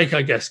little break,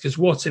 I guess, because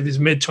What If is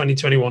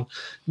mid-2021.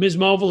 Ms.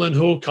 Marvel and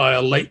Hawkeye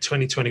are late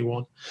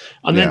 2021.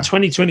 And then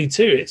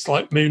 2022, it's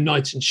like Moon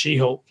Knight and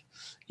She-Hulk.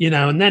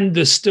 And then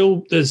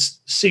there's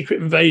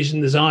Secret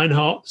Invasion, there's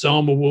Ironheart, there's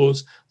Armor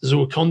Wars, there's a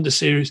Wakanda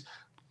series.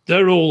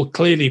 They're all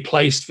clearly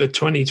placed for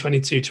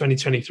 2022,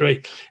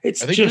 2023.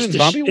 It's just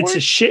it's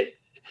a shit.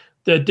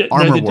 They're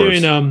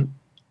doing.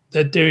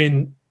 I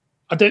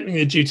don't think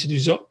they're due to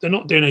do. They're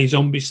not doing any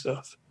zombie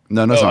stuff.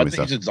 No zombie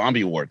stuff. You said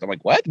Zombie Wars. I'm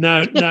like, what?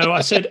 No.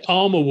 I said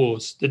Armor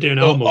Wars. They're doing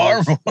Armor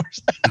Wars. Armor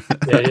Wars.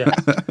 yeah.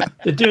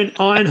 They're doing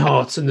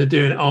Ironheart and they're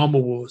doing Armor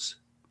Wars.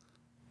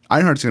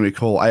 Ironheart's gonna be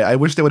cool. I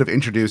wish they would have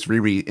introduced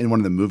Riri in one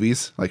of the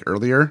movies like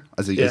earlier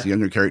as a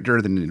younger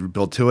character than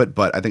build to it.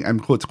 But I think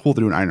it's cool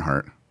to do an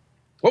Ironheart.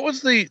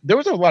 There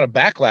was a lot of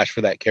backlash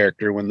for that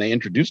character when they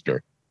introduced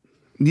her.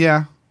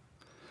 Yeah.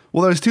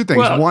 Well, there's two things.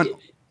 One.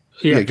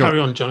 Yeah, carry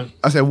on, Johnny.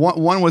 I said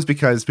one was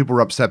because people were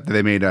upset that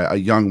they made a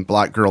young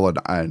black girl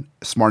and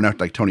smart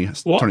enough like Tony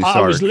Stark. I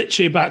was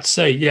literally about to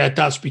say,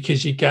 that's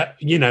because you get,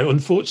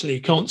 unfortunately,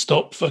 you can't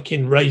stop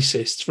fucking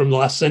racists from the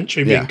last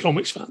century being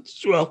comics fans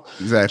as well.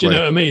 Exactly. Do you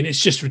know what I mean? It's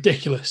just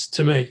ridiculous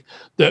to me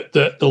that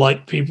the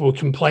like people were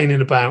complaining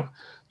about,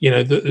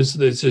 that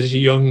there's a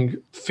young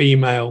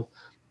female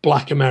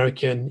black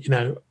American,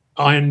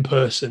 iron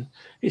person.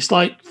 It's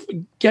like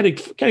getting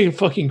a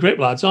fucking grip,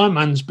 lads. Iron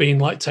Man's been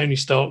like Tony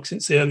Stark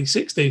since the early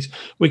 60s.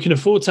 We can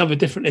afford to have a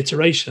different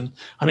iteration,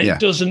 and it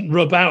doesn't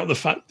rub out the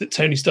fact that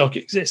Tony Stark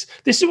exists.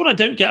 This is what I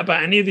don't get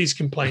about any of these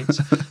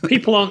complaints.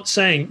 People aren't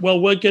saying, well,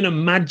 we're going to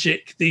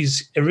magic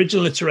these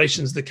original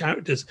iterations of the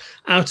characters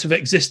out of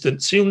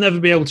existence, so you'll never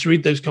be able to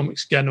read those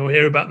comics again or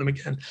hear about them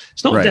again.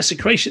 It's not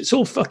desecration. It's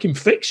all fucking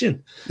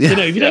fiction. Yeah.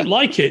 If you don't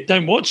like it,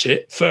 don't watch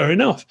it. Fair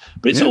enough.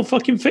 But it's all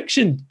fucking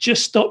fiction.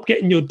 Just stop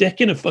getting your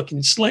dick in a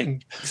fucking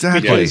sling.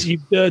 Exactly. Because you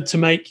dared to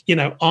make,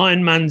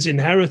 Iron Man's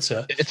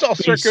inheritor. It's all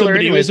circular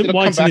anyway. Who isn't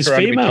white and is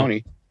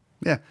female.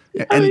 Yeah.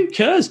 And who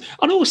cares?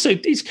 And also,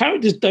 these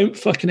characters don't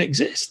fucking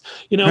exist.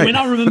 I mean,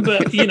 I remember,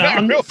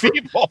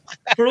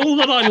 for all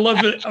that I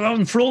love it,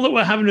 and for all that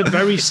we're having a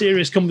very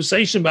serious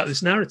conversation about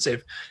this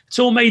narrative, it's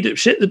all made up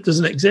shit that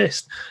doesn't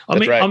exist.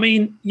 I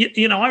mean,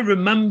 I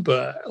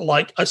remember,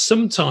 like,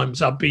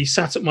 sometimes I'd be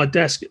sat at my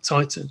desk at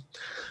Titan,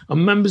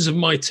 and members of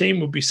my team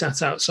would be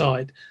sat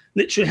outside,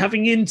 literally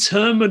having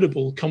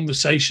interminable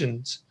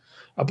conversations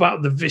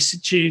about the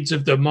vicissitudes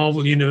of the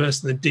Marvel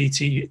universe and the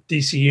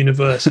DC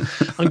universe.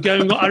 And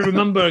I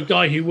remember a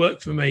guy who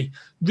worked for me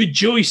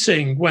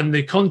rejoicing when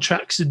the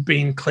contracts had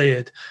been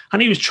cleared.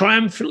 And he was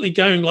triumphantly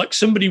going like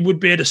somebody would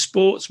be at a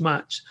sports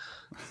match.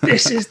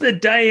 This is the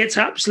day it's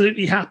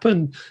absolutely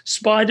happened.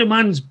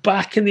 Spider-Man's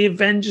back in the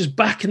Avengers,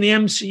 back in the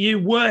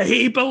MCU, where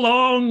he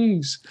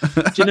belongs.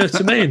 Do you know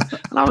what I mean?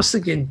 And I was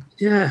thinking,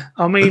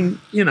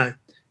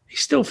 he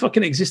still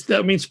fucking exists.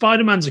 I mean,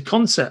 Spider-Man's a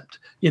concept.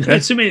 What I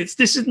mean?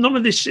 None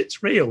of this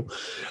shit's real.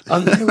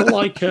 And they were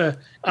like,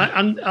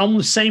 and on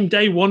the same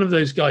day, one of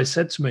those guys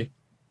said to me,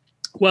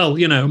 well, at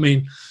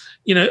the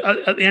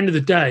end of the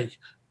day,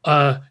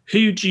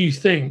 who do you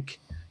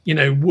think,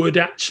 would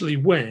actually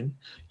win,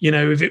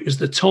 if it was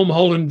the Tom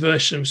Holland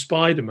version of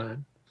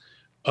Spider-Man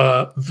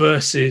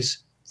versus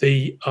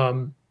the,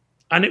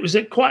 and it was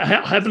a quite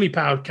heavily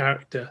powered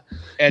character.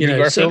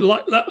 So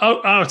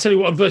I'll tell you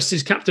what,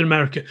 versus Captain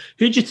America.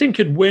 Who do you think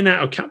could win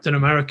out of Captain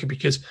America?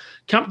 Because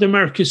Captain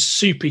America's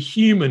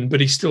superhuman,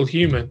 but he's still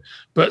human.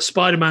 But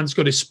Spider-Man's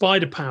got his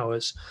spider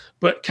powers.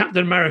 But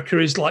Captain America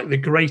is like the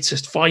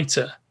greatest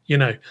fighter,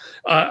 and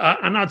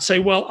I'd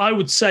say, I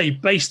would say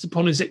based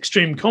upon his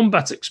extreme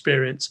combat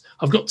experience,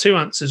 I've got two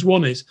answers.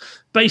 One is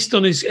based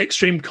on his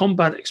extreme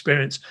combat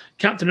experience,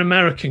 Captain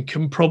America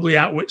can probably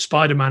outwit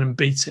Spider-Man and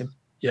beat him.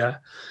 Yeah.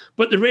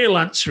 But the real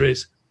answer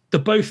is they're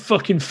both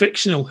fucking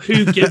fictional.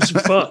 Who gives a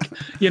fuck?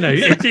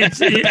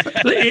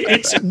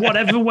 It's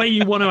whatever way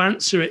you want to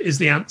answer it is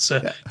the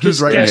answer.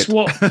 Because guess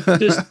what?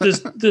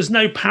 There's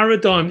no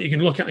paradigm that you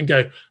can look at and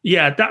go,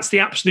 that's the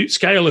absolute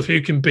scale of who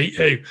can beat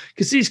who.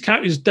 Because these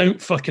characters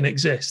don't fucking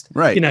exist.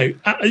 Right.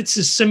 It's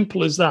as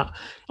simple as that.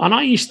 And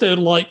I used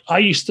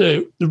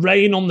to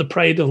rain on the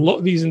parade of a lot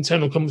of these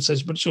internal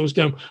conversations, but it's always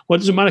going, well, it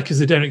doesn't matter because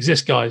they don't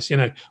exist, guys.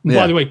 And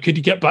by the way, could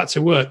you get back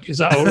to work? Is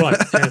that all right?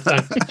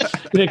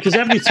 Because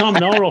every time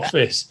in our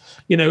office,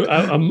 an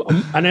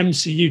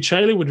MCU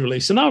trailer would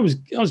release, and I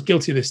was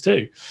guilty of this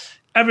too.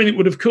 Everything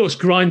would, of course,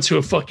 grind to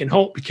a fucking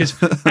halt because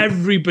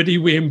everybody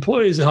we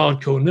employ is a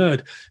hardcore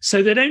nerd.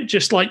 So they don't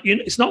just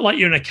it's not like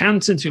you're an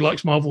accountant who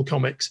likes Marvel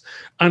comics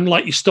and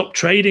you stop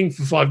trading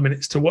for 5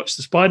 minutes to watch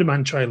the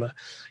Spider-Man trailer.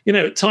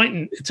 At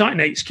Titan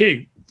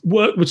HQ,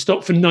 work would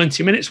stop for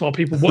 90 minutes while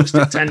people watched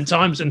it 10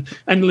 times and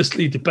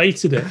endlessly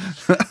debated it.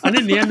 And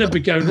in the end, I'd be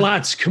going,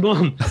 lads, come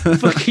on,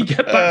 fucking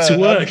get back to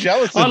work. I'm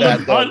jealous of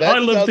that, though. I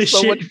love this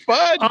so shit. Much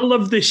fun. I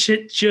love this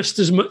shit just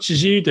as much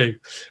as you do.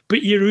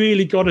 But you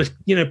really got to,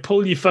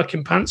 pull your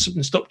fucking pants up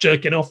and stop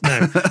jerking off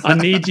now. I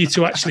need you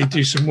to actually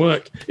do some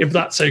work, if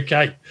that's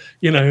okay.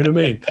 You know what I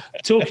mean?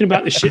 Talking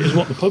about this shit is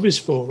what the pub is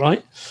for,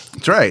 right?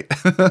 That's right.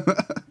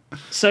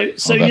 So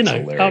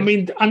hilarious. I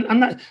mean,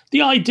 and that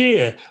the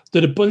idea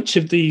that a bunch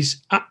of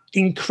these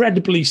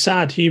incredibly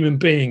sad human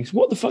beings,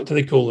 what the fuck do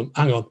they call them?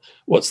 Hang on,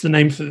 what's the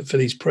name for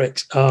these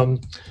pricks?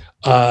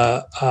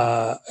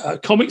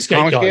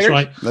 Comicscape guys,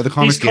 right? No, the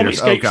Comicscaters.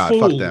 Oh God,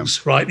 fools, fuck them.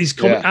 Right?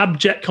 These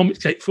abject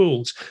Comicscape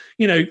fools.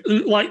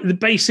 Like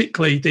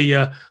basically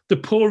the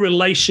poor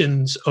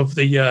relations of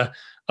the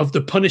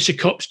Punisher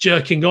cops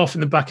jerking off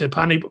in the back of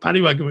the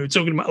paddy wagon we were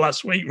talking about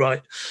last week,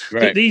 right?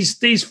 That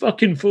these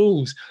fucking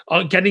fools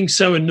are getting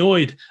so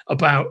annoyed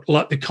about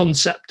like the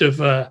concept of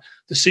the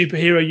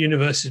superhero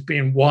universe is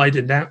being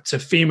widened out to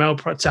female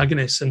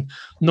protagonists and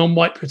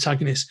non-white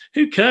protagonists.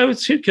 Who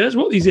cares? Who cares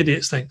what these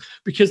idiots think?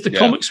 Because the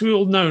comics we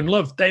all know and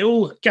love,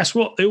 guess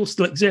what? They all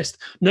still exist.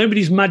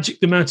 Nobody's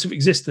magicked them out of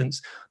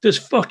existence. There's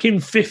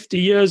fucking 50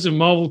 years of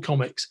Marvel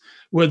comics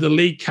where the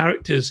lead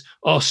characters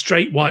are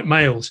straight white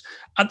males.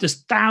 And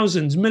there's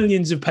thousands,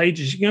 millions of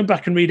pages. You can go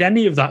back and read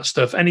any of that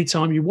stuff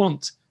anytime you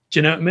want. Do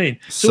you know what I mean?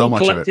 It's so all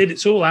much collected. of it.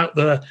 It's all out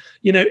there.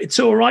 It's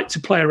all right to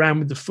play around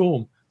with the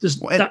form.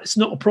 That's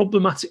not a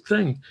problematic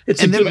thing.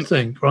 It's a good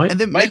thing, right? And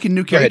then making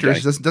new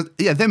characters,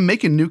 them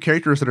making new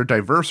characters that are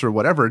diverse or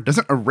whatever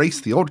doesn't erase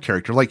the old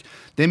character. Like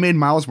they made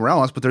Miles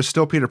Morales, but there's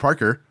still Peter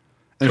Parker,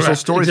 and there's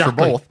still stories for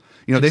both.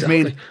 They've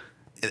made.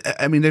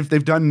 I mean,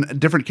 they've done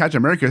different Captain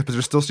America, but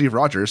there's still Steve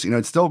Rogers.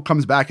 It still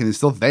comes back and it's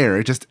still there.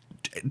 It's just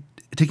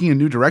taking a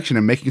new direction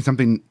and making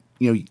something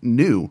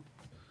new.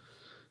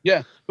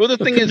 Yeah. Well, the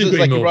thing is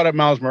like you brought up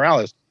Miles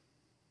Morales.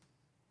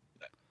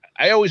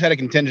 I always had a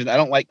contingent. I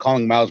don't like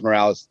calling Miles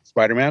Morales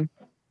Spider-Man.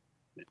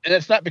 And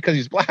it's not because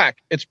he's black.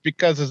 It's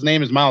because his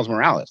name is Miles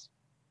Morales.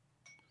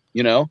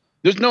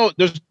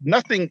 There's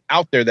nothing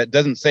out there that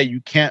doesn't say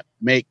you can't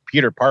make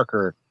Peter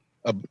Parker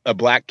a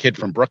black kid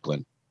from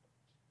Brooklyn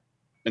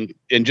and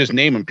just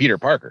name him Peter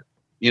Parker.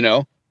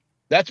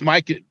 That's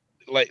my kid.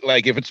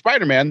 Like if it's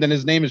Spider-Man, then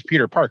his name is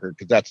Peter Parker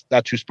because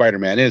that's who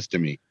Spider-Man is to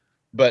me.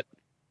 But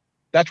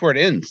that's where it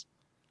ends.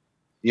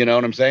 You know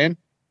what I'm saying?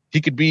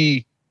 He could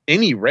be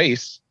any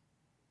race.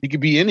 He could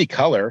be any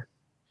color.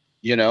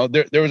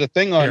 There was a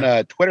thing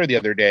on Twitter the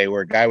other day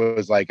where a guy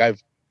was like,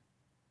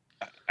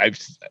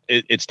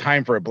 it's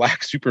time for a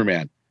black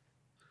Superman.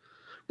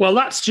 Well,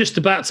 that's just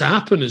about to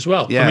happen as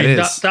well. Yeah, I mean,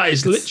 it's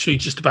literally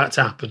just about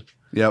to happen.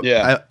 Yep.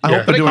 Yeah. I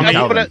hope they're doing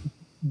Calvin.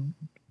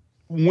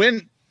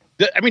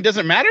 Does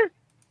it matter?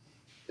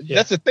 Yeah.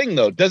 That's the thing,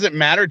 though. Does it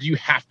matter? Do you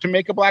have to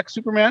make a black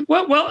Superman?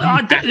 Well, I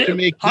have to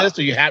make this,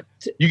 or you have.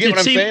 You get what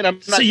I'm saying? I'm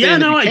not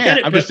saying I get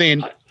it. I'm just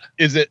saying,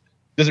 does it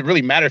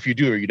really matter if you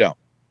do or you don't?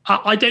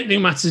 I don't think it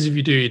matters if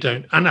you do or you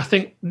don't. And I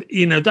think,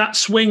 that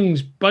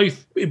swings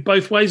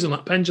both ways on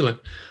that pendulum.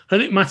 I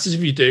think it matters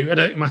if you do. I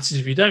don't think it matters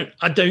if you don't.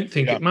 I don't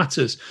think it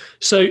matters.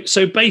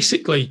 So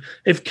basically,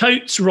 if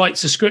Coates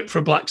writes a script for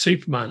a black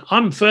Superman,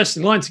 I'm first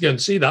in line to go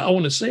and see that. I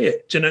want to see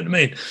it. Do you know what I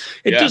mean?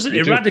 It doesn't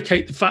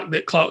eradicate the fact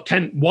that Clark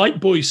Kent, white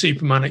boy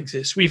Superman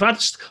exists. We've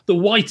had the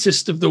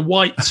whitest of the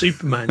white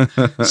Superman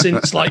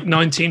since like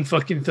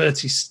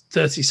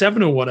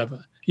 1937 or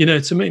whatever. To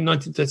me,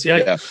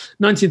 1938.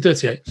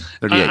 1938.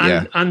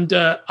 38, and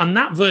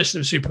that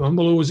version of Superman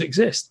will always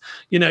exist.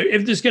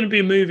 If there's going to be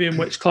a movie in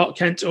which Clark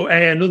Kent or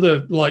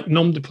another like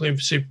nom de plume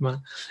for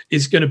Superman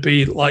is going to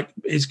be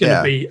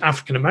be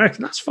African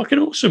American, that's fucking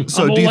awesome.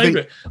 So I'm all over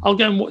it. I'll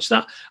go and watch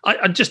that.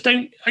 I just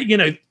don't.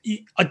 I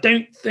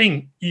don't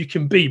think you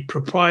can be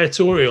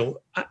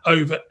proprietorial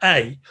over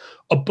a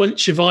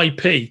bunch of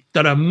IP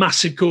that a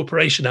massive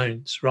corporation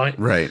owns. Right.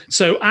 Right.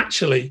 So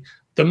actually,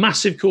 the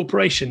massive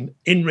corporation,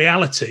 in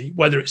reality,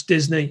 whether it's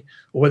Disney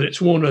or whether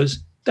it's Warner's,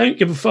 don't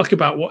give a fuck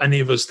about what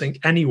any of us think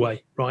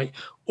anyway, right?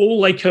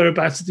 All they care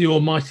about is the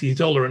almighty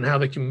dollar and how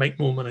they can make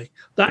more money.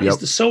 That is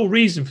the sole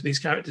reason for these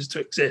characters to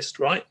exist,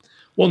 right?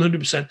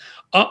 100%.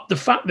 The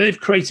fact that they've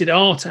created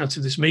art out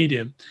of this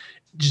medium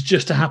is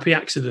just a happy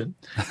accident.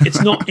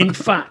 It's not, in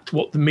fact,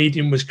 what the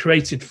medium was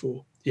created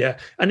for. Yeah.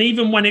 And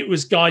even when it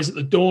was guys at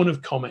the dawn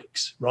of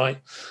comics, right,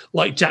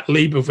 like Jack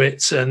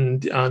Leibowitz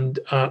and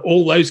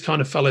all those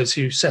kind of fellows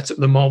who set up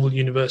the Marvel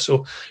universe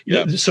or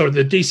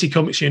the DC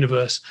Comics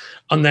universe,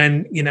 and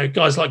then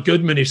guys like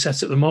Goodman who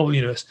set up the Marvel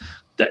universe,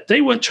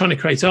 they weren't trying to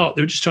create art,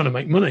 they were just trying to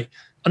make money.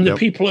 And the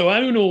people who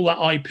own all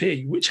that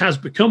IP, which has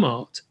become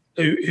art,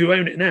 who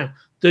own it now,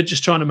 they're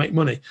just trying to make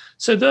money.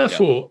 So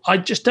therefore, I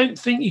just don't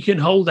think you can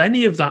hold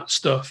any of that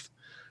stuff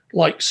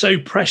like so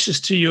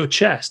precious to your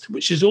chest,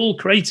 which is all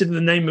created in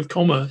the name of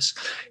commerce.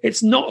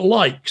 It's not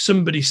like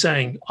somebody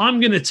saying, I'm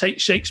going to take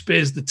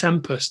Shakespeare's The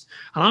Tempest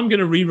and I'm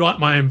going to rewrite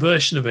my own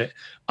version of it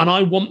And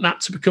I want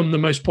that to become the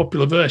most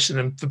popular version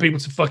and for people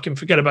to fucking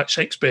forget about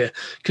Shakespeare.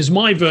 Because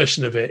my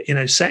version of it,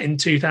 set in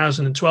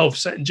 2012,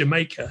 set in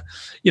Jamaica,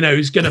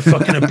 is going to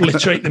fucking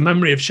obliterate the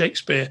memory of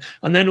Shakespeare.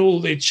 And then all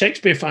the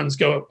Shakespeare fans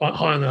go up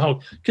high on the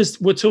hog. Because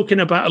we're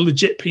talking about a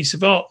legit piece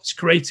of art that's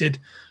created,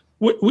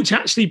 which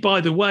actually,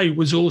 by the way,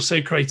 was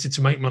also created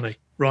to make money.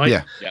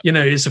 Right.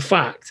 Yeah. Is a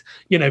fact,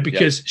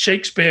 because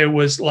Shakespeare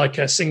was like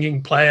a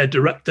singing player,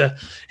 director.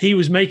 He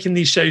was making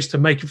these shows to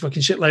make a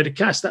fucking shitload of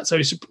cash. That's how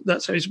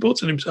he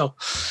supported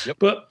himself. Yep.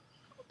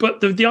 But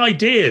the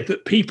idea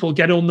that people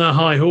get on their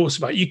high horse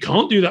about, you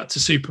can't do that to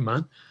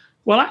Superman.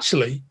 Well,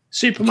 actually,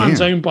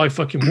 Superman's owned by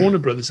fucking Warner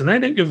Brothers, and they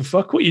don't give a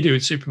fuck what you do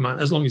with Superman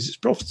as long as it's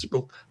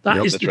profitable.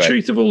 That is the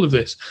truth of all of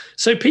this.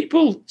 So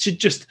people should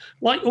just,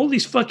 like all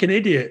these fucking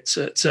idiots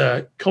at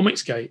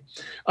Comicsgate,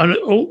 and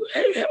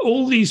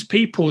all these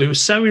people who are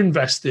so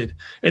invested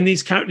in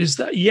these characters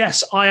that,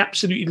 yes, I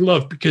absolutely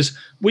love, because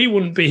we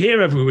wouldn't be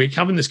here every week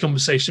having this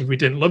conversation if we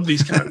didn't love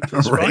these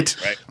characters, right?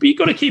 But you've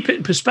got to keep it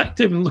in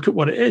perspective and look at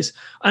what it is.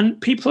 And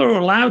people are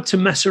allowed to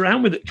mess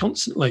around with it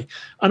constantly.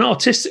 And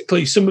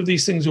artistically, some of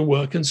these things will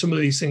work and some of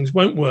these things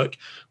won't work,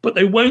 but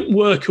they won't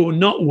work or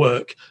not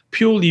work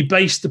purely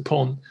based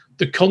upon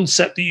the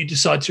concept that you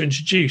decide to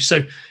introduce.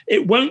 So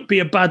it won't be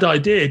a bad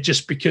idea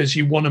just because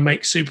you want to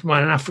make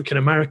Superman an African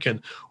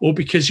American, or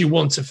because you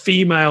want a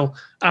female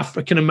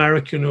African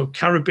American or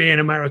Caribbean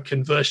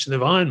American version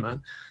of Iron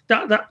Man.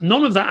 That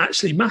none of that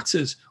actually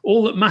matters.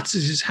 All that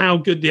matters is how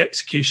good the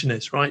execution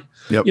is, right?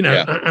 Yep.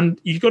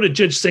 And you've got to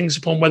judge things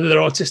upon whether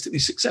they're artistically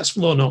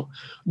successful or not,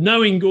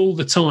 knowing all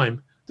the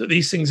time that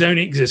these things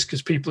only exist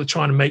because people are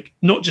trying to make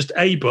not just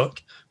a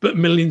buck, but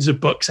millions of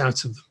bucks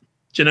out of them.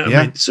 Do you know what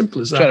I mean?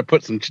 Simple as that. Try to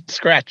put some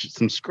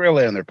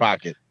Skrilla in their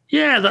pocket.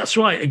 Yeah, that's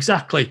right.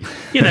 Exactly.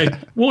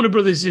 Warner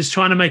Brothers is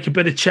trying to make a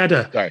bit of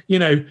cheddar.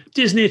 Sorry.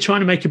 Disney are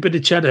trying to make a bit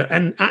of cheddar.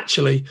 And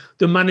actually,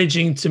 they're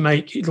managing to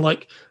make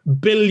like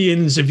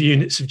billions of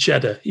units of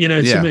cheddar. You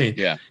know what I mean?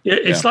 Yeah.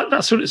 It's like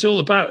that's what it's all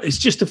about. It's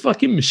just a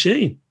fucking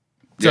machine.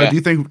 So do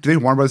you think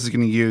Warner Brothers is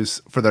going to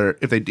use for their,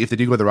 if they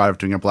do go the route of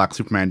doing a Black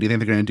Superman, do you think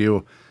they're going to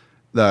do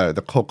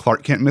the whole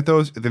Clark Kent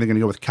mythos? Or do you think they're going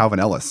to go with Calvin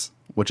Ellis,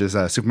 which is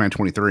Superman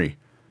 23?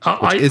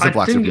 Which is a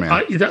Black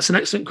Superman. That's an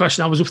excellent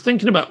question. I was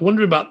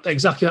wondering about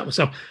exactly that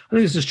myself. I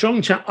think there's a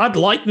strong chance. I'd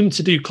like them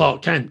to do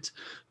Clark Kent,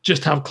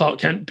 just have Clark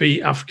Kent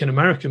be African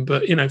American.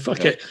 But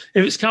fuck it.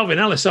 If it's Calvin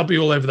Ellis, I'll be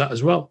all over that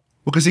as well.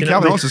 Well, because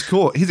Calvin Ellis is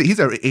cool. He's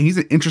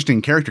an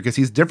interesting character because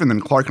he's different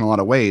than Clark in a lot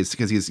of ways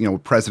because he's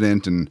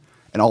president and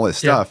all this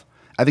stuff.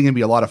 I think it'd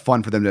be a lot of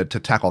fun for them to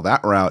tackle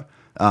that route.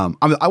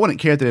 I wouldn't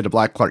care if they did a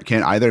Black Clark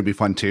Kent either. It'd be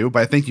fun too.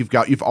 But I think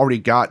you've already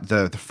got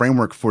the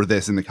framework for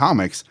this in the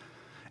comics.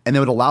 And that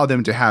would allow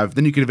them to have.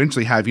 Then you could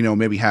eventually have,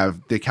 maybe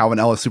have the Calvin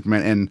Ellis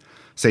Superman and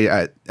say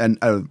and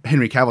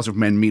Henry Cavill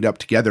Superman meet up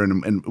together,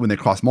 and when they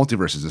cross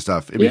multiverses and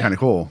stuff, it'd be kind of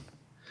cool.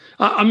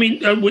 I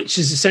mean, which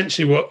is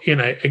essentially what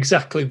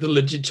exactly the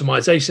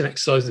legitimization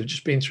exercise they've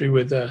just been through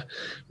with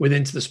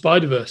Into the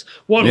Spider-Verse.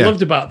 What I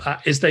loved about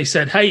that is they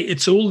said, "Hey,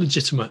 it's all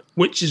legitimate,"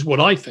 which is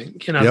what I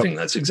think. I think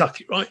that's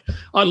exactly right.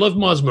 I love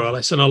Miles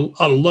Morales and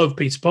I love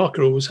Peter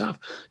Parker, always have.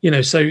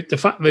 So the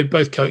fact that they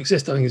both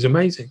coexist, I think, is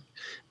amazing.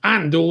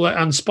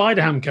 And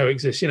Spider-Ham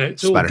coexist,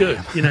 it's all good.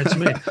 You know what I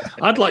mean?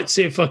 I'd like to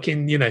see a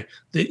fucking, the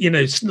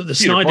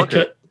Snyder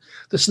cut,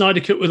 the Snyder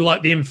cut with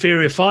like the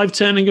Inferior 5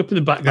 turning up in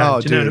the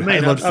background. Do you know what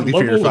I mean? I'd love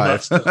all 5. Of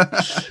that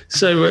stuff.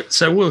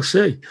 So we'll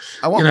see.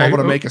 I want Marvel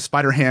to make a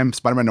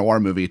Spider-Man Noir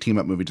movie, a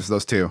team-up movie, just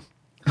those two.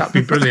 That'd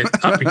be brilliant.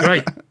 That'd be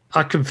great.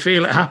 I can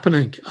feel it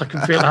happening. I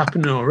can feel it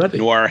happening already.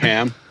 Noir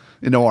Ham.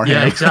 Noir Ham.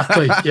 Yeah,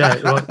 exactly. Yeah,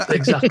 right,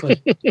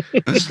 exactly.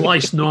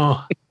 Slice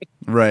Noir.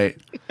 Right.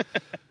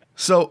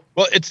 So,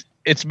 well,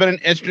 it's been an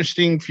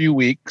interesting few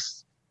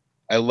weeks.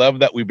 I love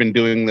that we've been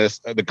doing this.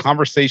 The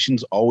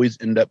conversations always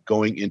end up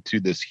going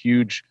into this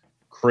huge,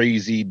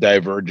 crazy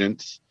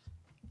divergence,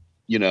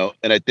 and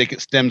I think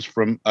it stems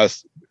from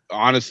us,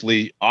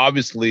 honestly,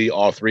 obviously,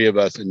 all three of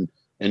us, and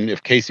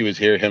if Casey was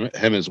here, him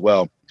as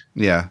well.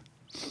 Yeah,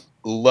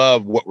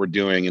 love what we're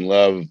doing and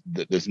love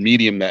this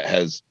medium that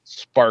has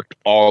sparked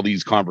all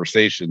these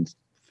conversations.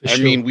 I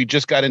mean, we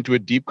just got into a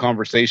deep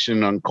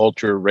conversation on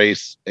culture,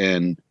 race,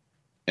 and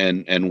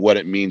what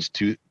it means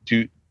to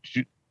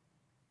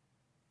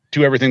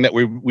everything that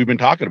we've been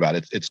talking about.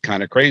 It's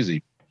kind of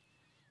crazy.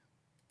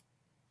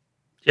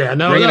 Yeah,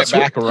 no, bringing it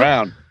back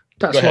around.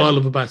 That's what I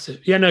love about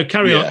it. Yeah, no,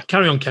 carry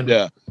on, Ken.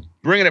 Yeah,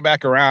 bringing it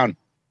back around.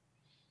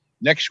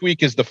 Next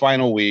week is the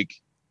final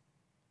week.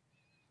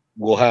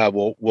 We'll have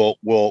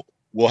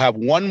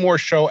one more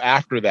show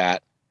after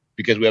that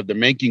because we have the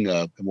making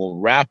of, and we'll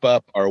wrap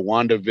up our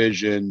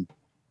WandaVision.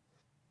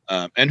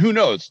 And who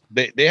knows?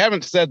 They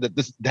haven't said that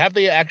this. Have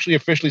they actually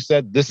officially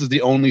said this is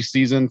the only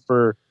season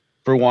for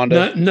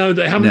Wanda? No,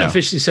 they haven't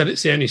officially said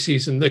it's the only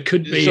season. There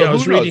could be. So I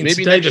was reading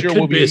maybe today there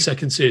could be a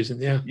second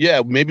season. Yeah.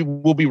 Yeah, maybe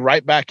we'll be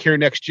right back here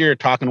next year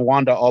talking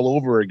Wanda all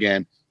over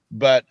again.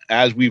 But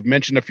as we've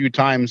mentioned a few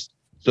times,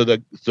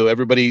 so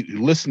everybody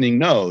listening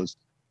knows,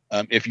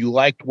 if you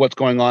liked what's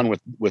going on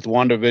with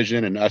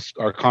WandaVision and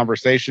our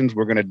conversations,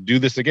 we're going to do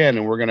this again,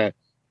 and we're going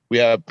we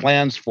have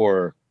plans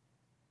for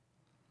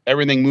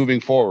everything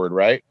moving forward,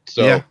 right?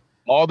 So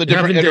all the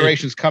different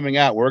iterations coming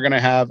out, we're going to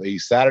have a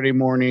Saturday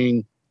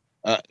morning.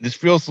 This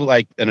feels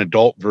like an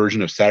adult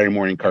version of Saturday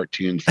morning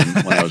cartoons from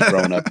when I was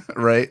growing up,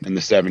 right, in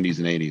the 70s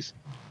and 80s.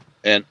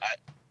 And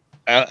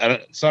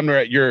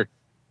Sumner, you're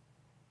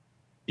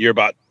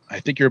about, I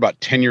think you're about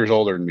 10 years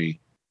older than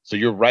me. So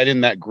you're right in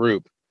that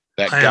group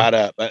that got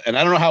up. And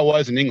I don't know how it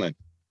was in England,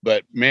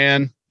 but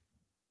man,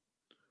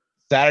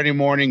 Saturday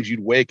mornings,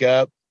 you'd wake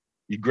up,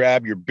 you'd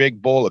grab your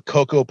big bowl of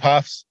Cocoa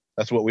Puffs.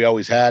 That's what we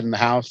always had in the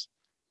house.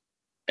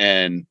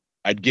 And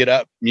I'd get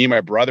up, me and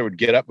my brother would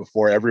get up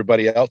before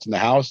everybody else in the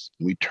house.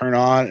 And we'd turn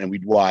on and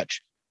we'd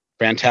watch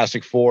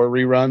Fantastic Four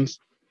reruns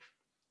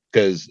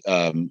because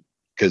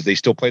they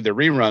still played their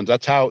reruns.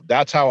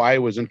 That's how I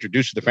was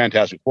introduced to the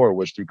Fantastic Four,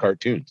 was through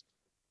cartoons.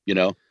 You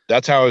know,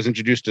 that's how I was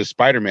introduced to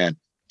Spider-Man.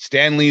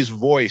 Stan Lee's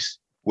voice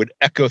would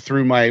echo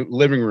through my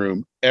living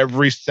room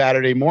every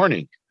Saturday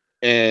morning.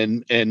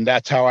 And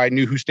that's how I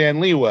knew who Stan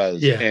Lee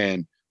was. Yeah.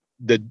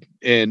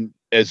 And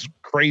as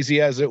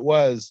crazy as it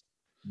was,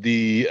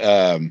 the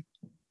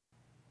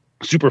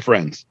Super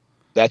Friends,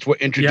 that's what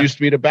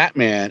introduced me to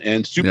Batman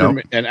and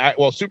Superman. And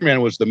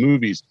Superman was the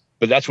movies,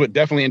 but that's what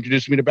definitely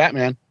introduced me to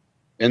Batman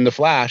and the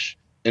Flash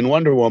and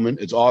Wonder Woman.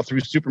 It's all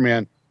through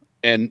Superman,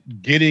 and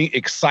getting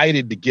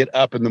excited to get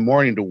up in the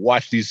morning to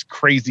watch these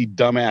crazy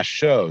dumbass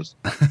shows.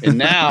 And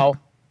now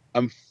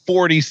I'm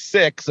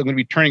 46. I'm going to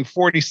be turning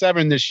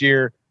 47 this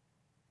year.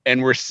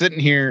 And we're sitting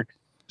here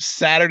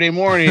Saturday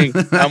morning.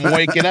 I'm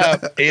waking up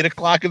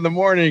 8:00 in the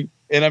morning,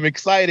 and I'm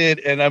excited,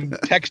 and I'm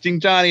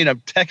texting Johnny and I'm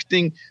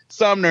texting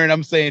Sumner, and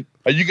I'm saying,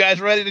 "Are you guys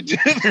ready to do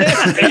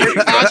this?" And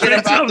you're talking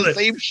about the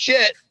same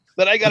shit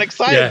that I got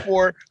excited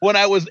for when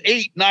I was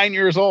 8-9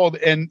 years old.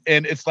 And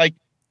it's like,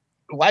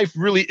 life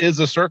really is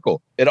a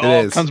circle. It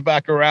all comes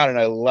back around, and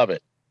I love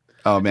it.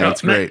 Oh man,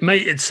 it's great,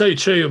 mate. It's so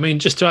true. I mean,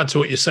 just to add to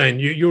what you're saying,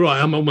 you're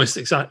right.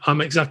 I'm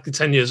exactly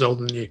 10 years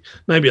older than you,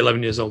 maybe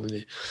 11 years older than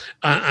you.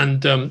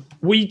 And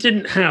we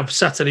didn't have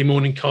Saturday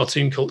morning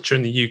cartoon culture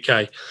in the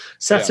UK.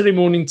 Saturday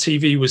morning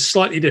TV was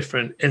slightly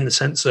different in the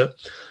sense that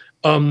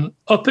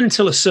up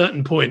until a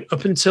certain point,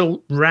 up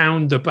until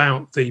round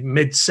about the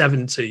mid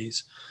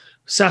 70s,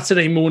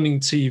 Saturday morning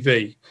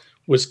TV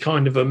was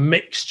kind of a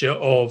mixture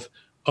of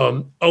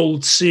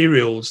old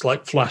serials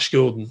like Flash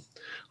Gordon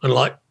and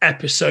like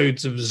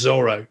episodes of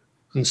Zorro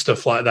and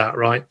stuff like that,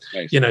 right?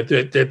 Nice. You know,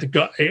 the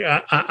guy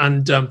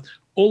and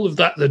all of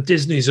that, the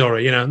Disney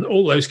Zorro, you know, and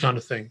all those kind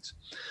of things.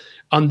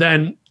 And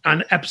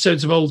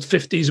episodes of old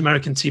 50s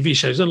American TV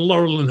shows and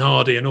Laurel and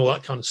Hardy and all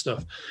that kind of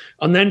stuff.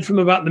 And then from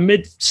about the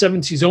mid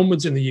 70s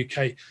onwards in the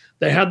UK,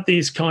 they had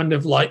these kind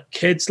of like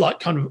kids, like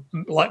kind of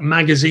like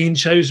magazine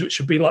shows, which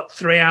would be like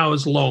 3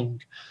 hours long.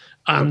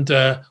 And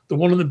the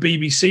one on the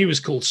BBC was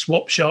called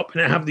Swap Shop,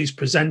 and it have these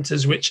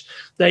presenters, which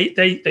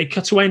they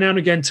cut away now and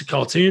again to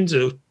cartoons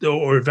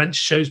or adventure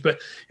shows, but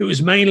it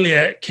was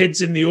mainly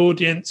kids in the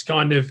audience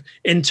kind of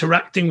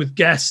interacting with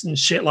guests and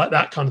shit like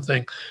that kind of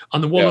thing.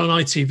 And the one on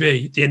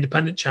ITV, the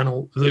independent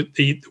channel,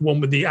 the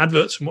one with the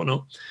adverts and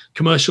whatnot,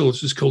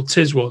 commercials, was called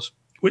Tiswas,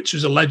 which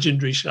was a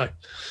legendary show.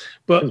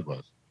 But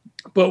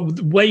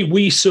the way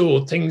we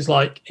saw things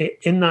like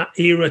in that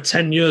era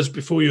 10 years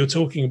before you were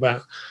talking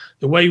about,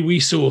 the way we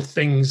saw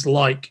things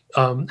like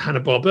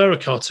Hanna-Barbera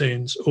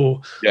cartoons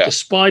or the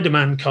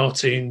Spider-Man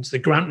cartoons, the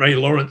Grant Ray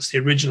Lawrence, the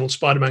original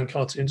Spider-Man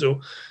cartoons, or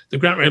the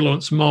Grant Ray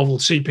Lawrence Marvel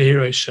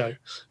Superheroes show,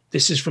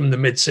 this is from the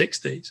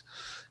mid-60s,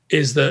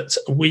 is that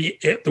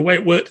the way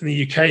it worked in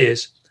the UK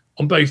is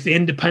on both the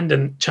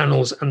independent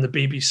channels and the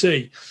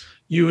BBC,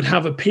 you would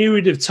have a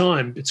period of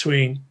time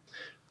between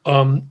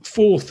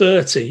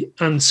 4:30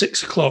 and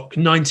 6 o'clock,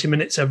 90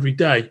 minutes every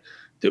day,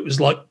 that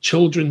was like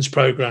children's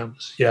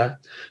programs. Yeah.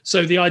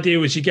 So the idea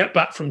was you get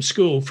back from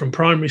school, from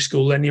primary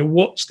school, and you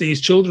watch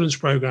these children's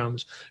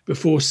programs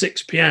before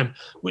 6 p.m.,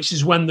 which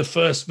is when the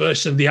first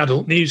version of the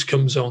adult news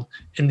comes on.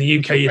 In the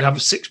UK, you'd have a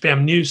 6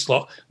 p.m. news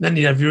slot, and then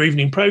you'd have your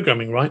evening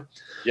programming, right?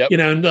 Yep. You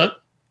know,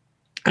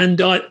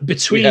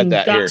 between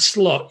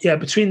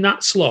that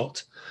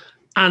slot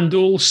and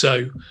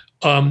also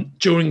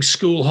during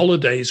school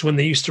holidays, when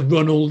they used to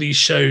run all these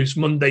shows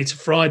Monday to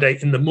Friday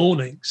in the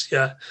mornings.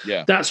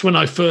 That's when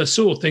I first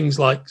saw things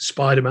like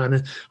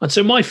Spider-Man. And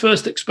so my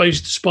first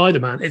exposure to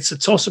Spider-Man, it's a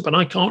toss-up, and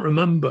I can't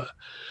remember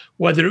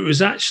whether it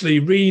was actually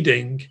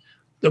reading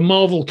the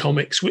Marvel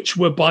comics, which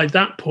were by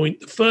that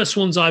point, the first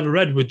ones I ever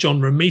read were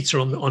John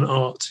Romita on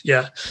art.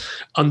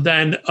 And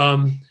then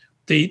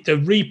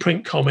the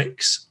reprint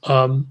comics,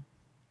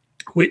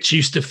 which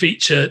used to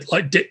feature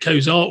like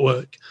Ditko's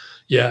artwork.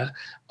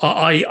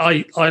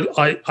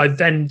 I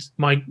then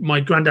my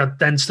granddad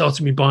then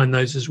started me buying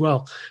those as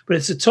well. But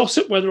it's a toss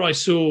up whether I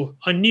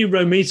knew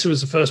Romita was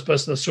the first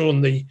person I saw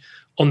on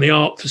on the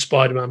art for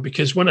Spider-Man,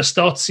 because when I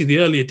started to see the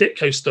earlier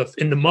Ditko stuff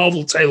in the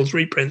Marvel Tales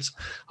reprints,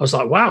 I was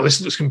like, wow, this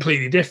looks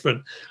completely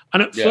different.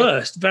 And at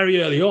first,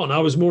 very early on, I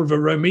was more of a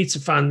Romita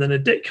fan than a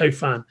Ditko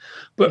fan.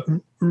 But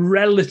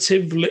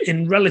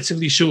in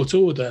relatively short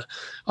order,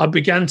 I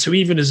began to,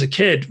 even as a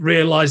kid,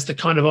 realize the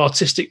kind of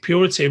artistic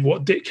purity of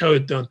what Ditko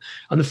had done,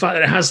 and the fact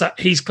that it has that.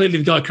 He's clearly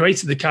the guy who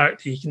created the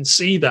character. You can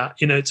see that,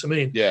 you know what I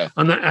mean? Yeah.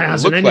 And that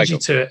has an energy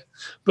to it.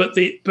 But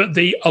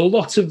a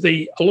lot of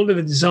the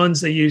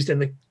designs they used in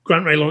the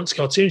Grant Ray Lawrence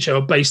cartoon show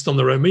are based on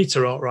the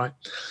Romita art, right?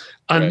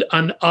 And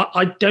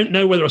I don't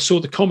know whether I saw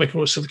the comic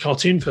or I saw the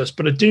cartoon first,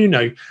 but I do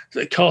know that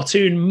the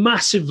cartoon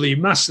massively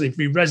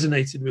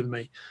resonated with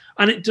me.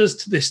 And it does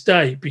to this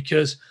day,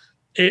 because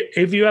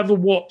if you ever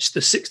watched the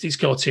 60s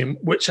cartoon,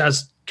 which,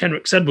 as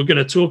Kenrick said, we're going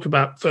to talk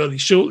about fairly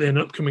shortly in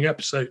an upcoming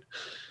episode,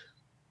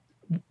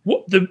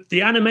 what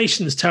the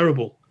animation is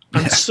terrible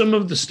and some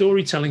of the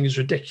storytelling is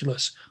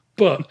ridiculous.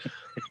 But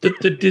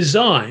the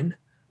design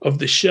of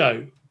the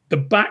show, the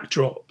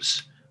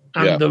backdrops,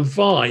 and the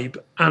vibe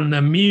and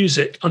the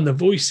music and the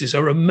voices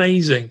are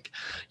amazing.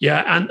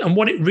 Yeah. And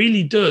what it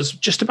really does,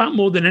 just about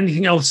more than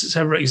anything else that's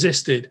ever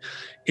existed,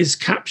 is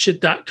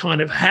captured that kind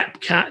of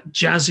hepcat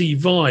jazzy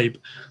vibe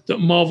that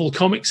Marvel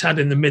Comics had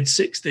in the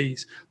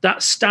mid-60s.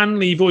 That Stan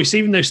Lee voice,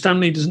 even though Stan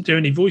Lee doesn't do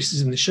any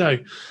voices in the show,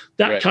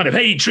 that kind of,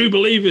 hey, True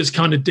Believers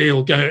kind of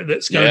deal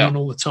that's going on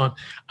all the time.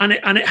 And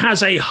it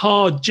has a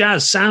hard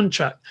jazz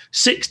soundtrack,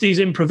 60s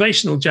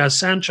improvisational jazz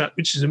soundtrack,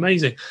 which is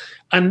amazing.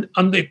 And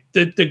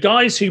the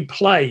guys who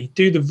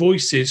do the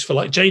voices for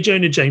like J.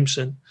 Jonah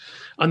Jameson,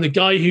 and the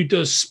guy who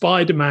does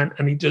Spider-Man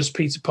and he does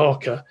Peter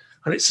Parker,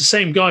 and it's the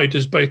same guy who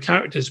does both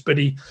characters, but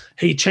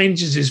he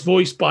changes his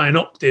voice by an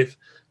octave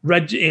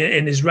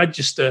in his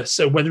register.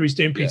 So whether he's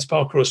doing Peter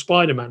Parker or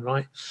Spider-Man,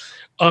 right?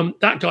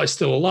 That guy's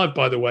still alive,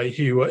 by the way,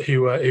 who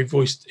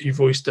voiced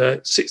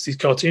 60s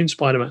cartoon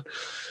Spider-Man.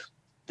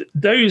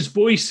 Those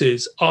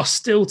voices are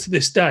still to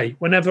this day.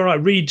 Whenever I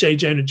read J.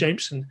 Jonah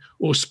Jameson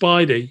or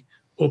Spidey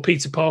or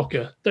Peter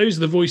Parker, those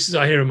are the voices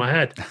I hear in my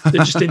head.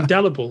 They're just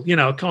indelible. You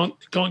know, I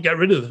can't get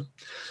rid of them.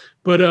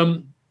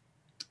 But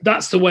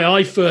that's the way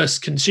I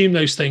first consume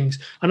those things.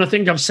 And I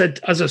think I've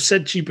said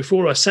to you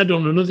before, I said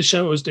on another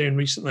show I was doing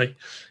recently,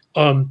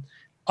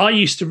 I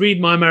used to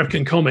read my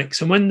American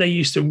comics, and when they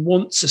used to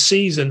once a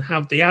season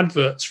have the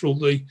adverts for all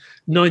the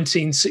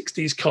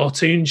 1960s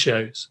cartoon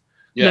shows.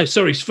 No,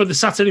 sorry, for the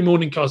Saturday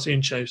morning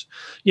cartoon shows.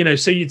 You know,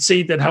 so you'd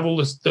see they'd have all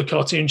the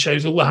cartoon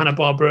shows, all the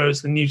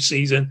Hanna-Barberas, the new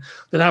season.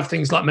 They'd have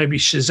things like maybe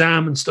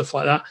Shazam and stuff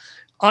like that.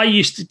 I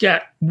used to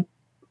get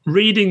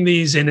reading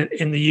these in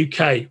the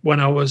UK when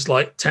I was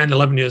like 10,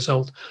 11 years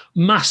old.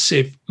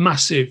 Massive,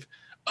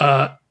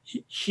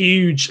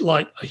 huge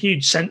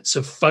sense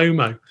of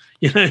FOMO.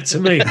 You know what I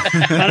mean?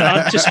 And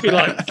I'd just be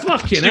like,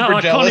 fucking hell,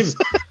 I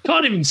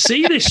can't even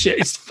see this shit.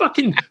 It's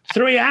fucking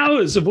 3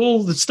 hours of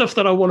all the stuff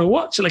that I want to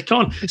watch. And I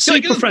can't.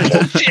 Super Friends.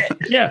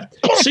 Yeah.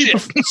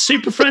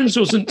 Super Friends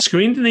wasn't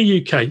screened in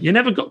the UK. You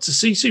never got to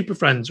see Super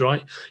Friends,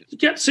 right? You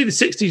get to see the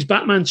 60s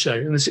Batman show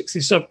and the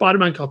 60s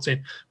Spider-Man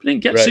cartoon, but you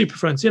didn't get Super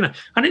Friends, you know.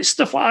 And it's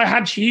stuff I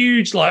had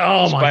huge, like,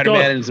 oh my God.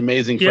 Spider-Man and his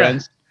amazing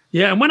friends.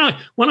 Yeah. And when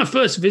I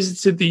first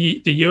visited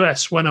the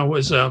US when I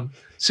was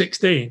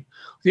 16,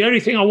 the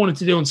only thing I wanted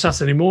to do on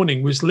Saturday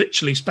morning was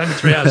literally spend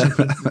 3 hours in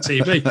front of the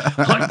TV,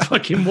 like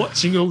fucking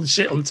watching all the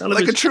shit on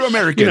television. Like a true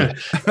American. You know?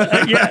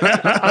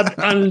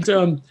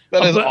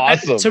 That is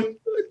awesome.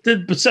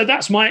 So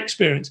that's my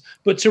experience.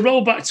 But to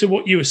roll back to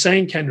what you were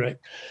saying, Kenrick,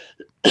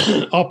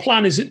 our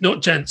plan is at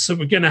Not Gents that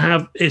we're going to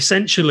have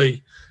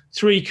essentially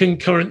 3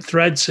 concurrent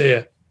threads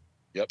here.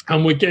 Yep.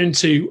 And we're going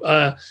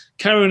to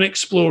carry on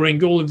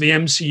exploring all of the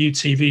MCU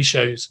TV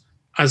shows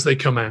as they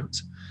come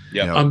out.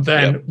 Yep. And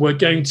then we're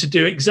going to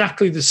do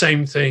exactly the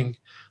same thing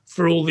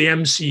for all the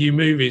MCU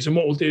movies. And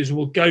what we'll do is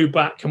we'll go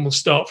back and we'll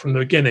start from the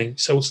beginning.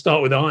 So we'll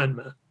start with Iron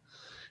Man.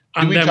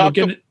 And then we're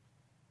going to...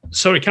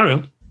 Sorry, carry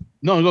on.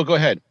 No, go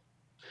ahead.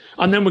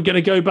 And then we're going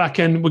to go back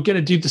and we're going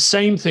to do the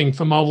same thing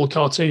for Marvel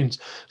cartoons,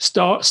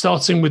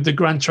 starting with the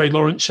Grant Ray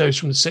Lawrence shows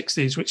from the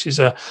 60s, which is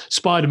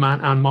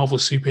Spider-Man and Marvel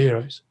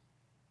superheroes.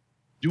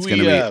 It's going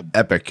to be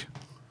epic.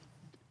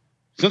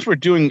 Since we're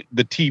doing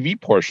the TV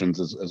portions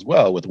as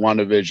well with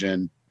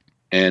WandaVision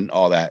and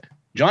all that,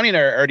 Johnny and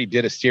I already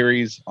did a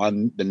series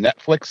on the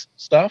Netflix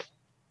stuff.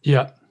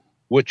 Yeah.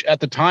 Which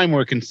at the time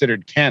were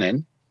considered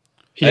canon.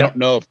 Yeah. I don't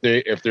know if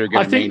they're going to maintain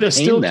that. I think they're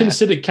still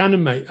considered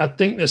canon, mate. I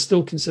think they're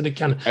still considered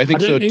canon. I think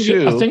so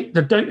too. I don't think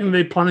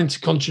they're planning to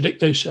contradict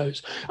those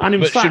shows. And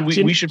in fact,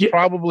 we should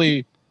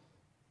probably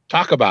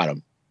talk about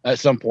them at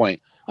some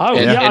point.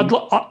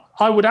 Oh,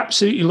 I would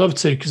absolutely love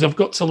to, because I've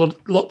got a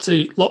lot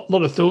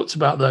of thoughts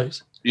about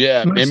those.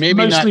 Yeah, and maybe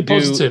mostly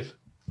positive.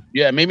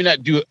 Maybe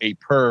not do a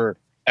per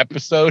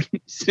episode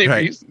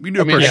series. Right. We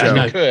do a per show.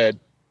 We could,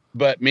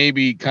 but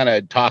maybe kind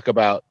of talk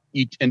about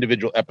each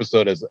individual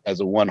episode as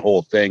a one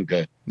whole thing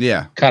to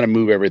kind of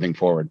move everything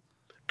forward.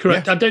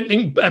 Correct. Yeah. I don't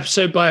think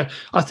episode by.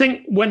 I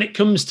think when it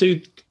comes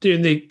to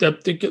doing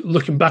the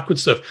looking backward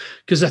stuff,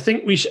 because I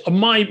think we should,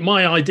 my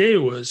idea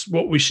was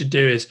what we should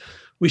do is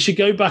we should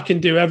go back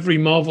and do every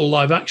Marvel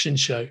live action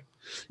show.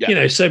 Yeah. You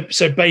know,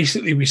 so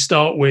basically we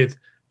start with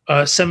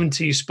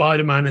 70s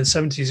Spider-Man and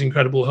 70s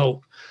Incredible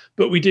Hulk,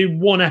 but we do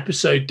one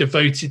episode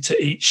devoted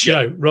to each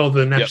show rather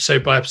than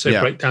episode by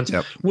episode breakdowns.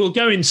 We'll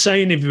go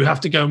insane if you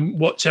have to go and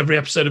watch every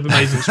episode of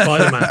Amazing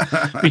Spider-Man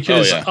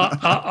because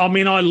I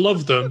mean, I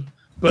love them,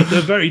 but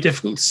they're very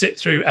difficult to sit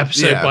through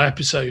episode by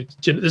episode.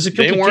 There's a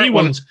couple of key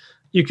ones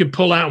you could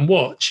pull out and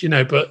watch, you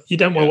know, but you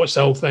don't want to watch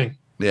the whole thing.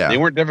 Yeah, they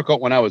weren't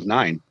difficult when I was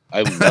 9.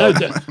 I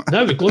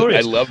they're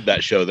glorious. I loved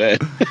that show then.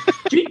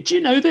 do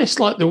you know this?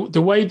 Like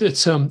the way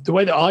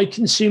that I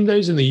consumed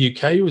those in the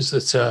UK was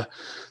that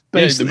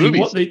basically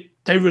what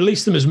they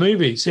released them as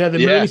movies. Yeah,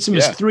 they released them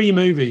as 3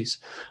 movies,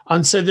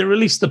 and so they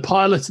released the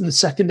pilot and the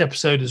second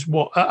episode as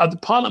what. The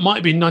pilot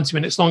might be 90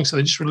 minutes long, so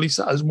they just released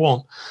that as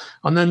 1,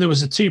 and then there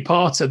was a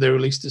 2-parter they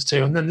released as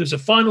 2, and then there's a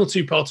final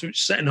 2-parter which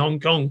is set in Hong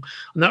Kong,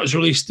 and that was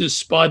released as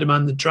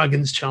Spider-Man: The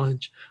Dragon's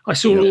Challenge. I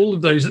saw all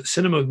of those at the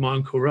cinema with my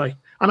Uncle Ray.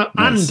 And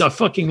I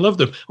fucking loved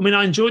them. I mean,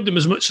 I enjoyed them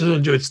as much as I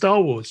enjoyed Star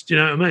Wars. Do you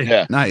know what I mean?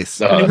 Yeah,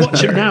 nice. And you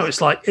watch it now, it's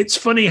like, it's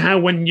funny how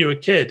when you're a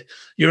kid,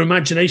 your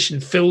imagination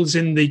fills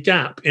in the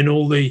gap in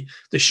all the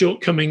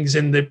shortcomings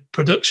in the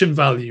production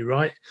value,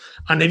 right?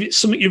 And if it's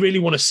something you really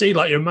want to see,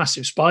 like you're a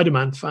massive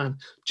Spider-Man fan,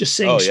 just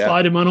seeing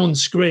Spider-Man on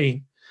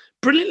screen.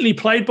 Brilliantly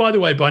played, by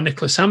the way, by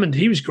Nicholas Hammond.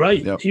 He was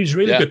great. He was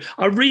really good.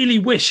 I really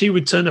wish he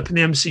would turn up in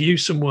the MCU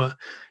somewhere,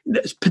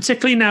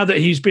 particularly now that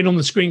he's been on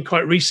the screen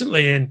quite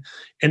recently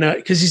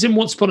because he's in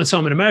Once Upon a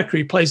Time in America.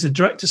 He plays the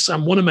director,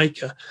 Sam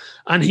Wanamaker,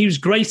 and he was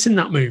great in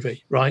that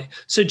movie, right?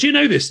 So do you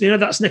know this? You know,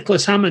 that's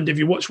Nicholas Hammond. If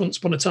you watch Once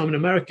Upon a Time in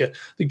America,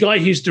 the guy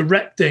who's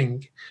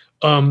directing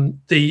the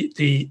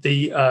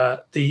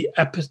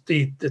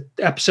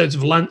episodes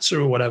of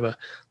Lancer or whatever,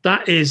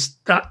 that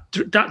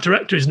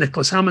director is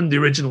Nicholas Hammond, the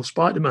original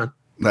Spider-Man.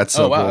 That's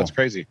so cool. That's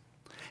crazy.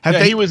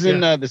 He was in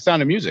The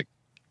Sound of Music.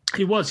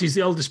 He was. He's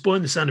the oldest boy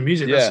in The Sound of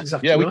Music. Yeah, That's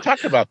exactly we right.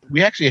 talked about.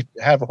 We actually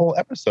have a whole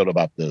episode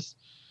about this.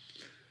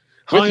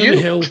 High on the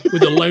hill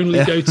with a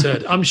lonely goat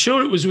herd. I'm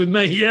sure it was with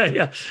me.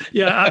 Yeah,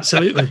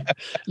 absolutely.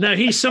 No,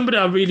 he's somebody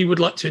I really would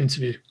like to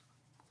interview.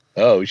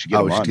 Oh, we should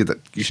get him on.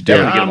 You should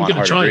definitely get him on.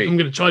 I'm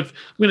going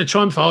to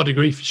try him for Hard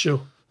Degree for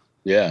sure.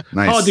 Yeah,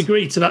 nice. Hard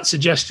Degree to that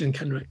suggestion,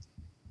 Kenrick.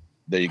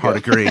 There you go.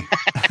 Hard Degree.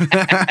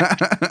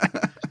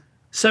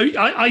 So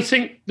I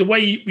think the way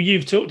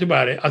you've talked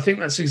about it, I think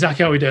that's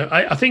exactly how we do it.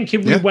 I think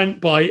if we went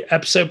by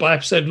episode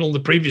and all the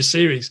previous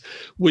series,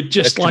 would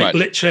just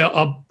literally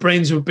our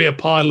brains would be a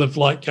pile of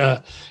like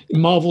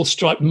Marvel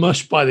striped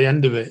mush by the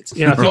end of it.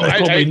 You know, I think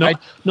we'd probably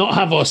not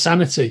have our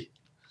sanity.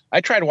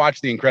 I tried to watch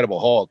The Incredible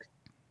Hulk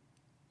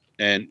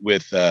and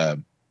with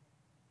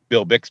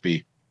Bill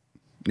Bixby.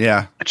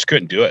 Yeah. I just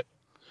couldn't do it.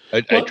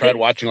 I tried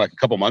watching like a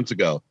couple months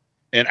ago,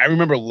 and I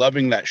remember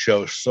loving that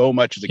show so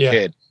much as a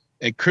kid.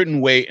 I couldn't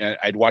wait. And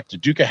I'd watch the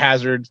Duke of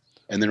Hazzard,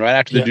 and then right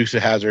after the Duke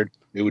of Hazzard,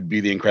 it would be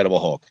The Incredible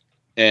Hulk.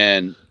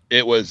 And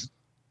it was,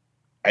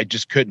 I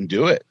just couldn't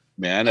do it,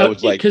 man. I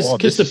was like,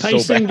 because the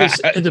pacing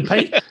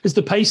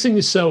the pacing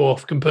is so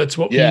off compared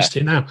to what we're used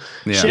to now.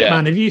 Yeah. Shit,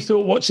 man, if you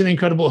thought watching The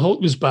Incredible Hulk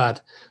was bad,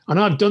 and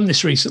I've done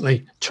this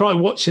recently, try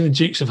watching the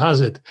Dukes of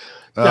Hazzard.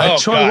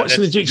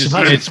 Watching the Dukes of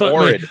Hazzard. It's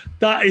horrid.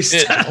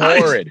 It's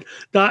horrid.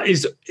 That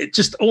is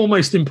just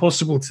almost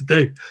impossible to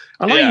do.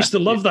 And I used to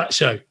love that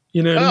show.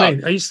 You know what I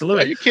mean? I used to love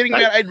it. Are you kidding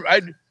me?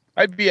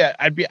 I'd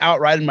be out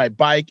riding my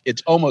bike.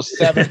 It's almost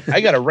 7.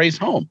 I got to race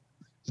home.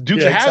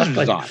 Dukes of Hazzard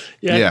is on.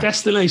 Yeah,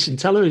 Destination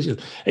Television.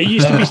 It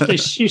used to be. They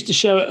used to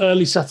show it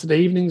early Saturday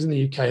evenings in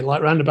the UK,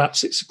 like around about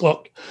 6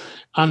 o'clock,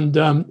 and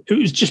it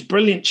was just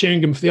brilliant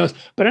chewing gum for the eyes.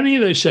 But any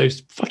of those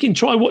shows, fucking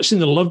try watching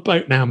The Love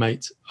Boat now,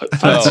 mate.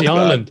 Fantasy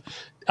Island.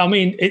 I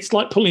mean, it's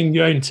like pulling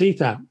your own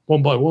teeth out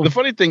one by one. The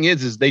funny thing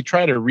is they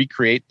try to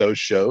recreate those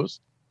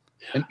shows,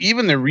 and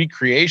even the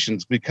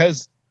recreations,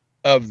 because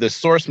of the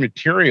source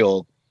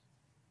material,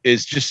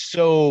 is just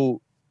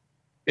so.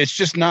 It's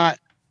just not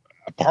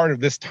a part of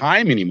this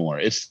time anymore.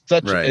 It's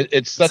such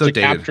a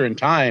capture in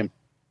time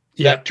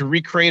that to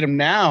recreate them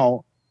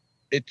now,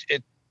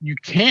 you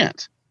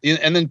can't.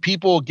 And then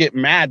people get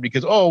mad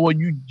because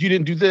you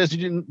didn't do this,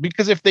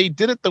 because if they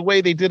did it the way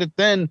they did it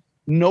then,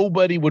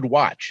 nobody would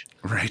watch.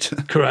 Right.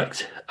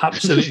 Correct.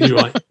 Absolutely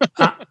right.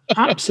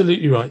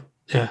 Absolutely right.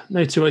 Yeah,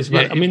 no two ways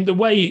about it. I mean, the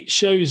way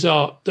shows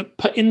are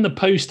in the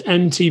post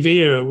MTV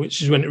era,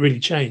 which is when it really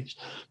changed.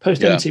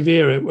 Post MTV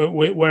era,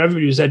 where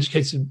everybody was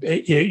educated,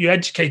 you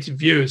educated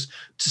viewers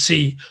to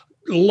see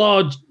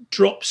large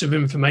drops of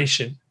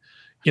information,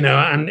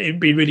 and it'd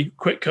be really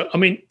quick. I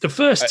mean, the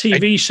first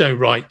TV show,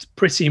 right,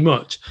 pretty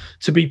much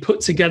to be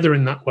put together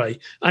in that way.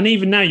 And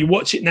even now, you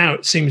watch it now,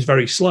 it seems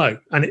very slow,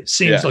 and it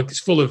seems like it's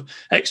full of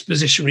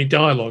expositionary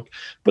dialogue.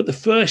 But the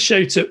first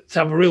show to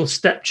have a real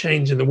step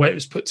change in the way it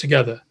was put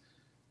together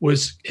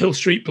was Hill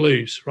Street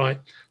Blues, right?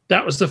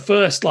 That was the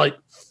first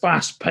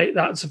fast paced.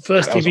 That's the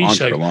first That was TV on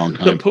show for a long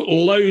time. that put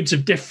loads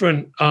of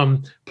different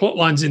plot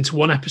lines into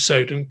one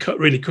episode and cut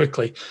really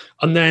quickly.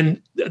 And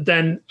then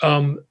the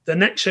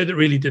next show that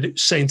really did it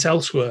was Saint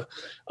Elsewhere.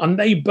 And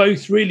they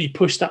both really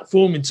pushed that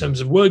form in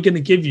terms of we're going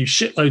to give you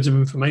shitloads of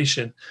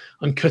information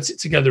and cut it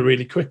together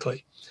really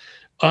quickly.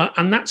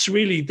 And that's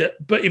really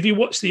that. But if you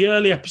watch the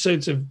early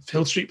episodes of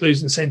Hill Street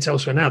Blues and Saint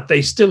Elsewhere now,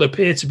 they still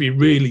appear to be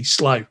really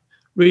slow,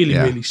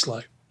 really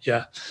slow.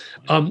 Yeah.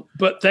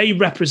 But they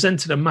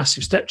represented a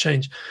massive step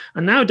change.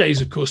 And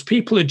nowadays, of course,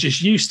 people are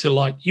just used to,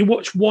 like, you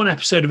watch one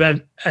episode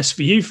of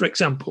SVU, for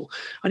example,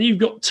 and you've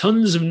got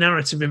tons of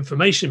narrative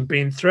information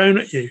being thrown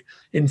at you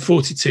in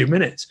 42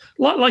 minutes.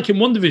 Like in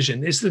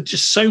WandaVision, is there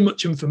just so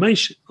much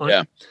information? Right?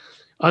 Yeah.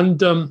 And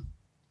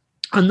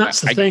that's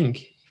the thing.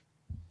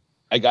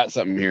 I got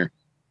something here.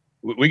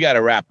 We got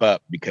to wrap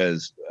up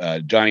because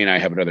Johnny and I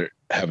have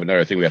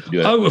another thing we have to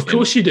do. Oh, of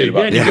course you do.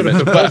 But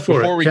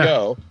before we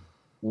go,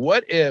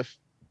 what if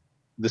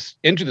this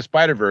Into the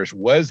Spider-Verse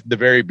was the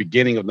very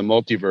beginning of the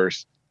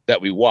multiverse that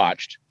we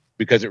watched,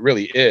 because it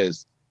really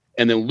is,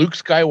 and the Luke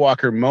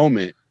Skywalker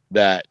moment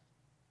that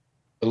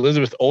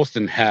Elizabeth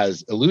Olsen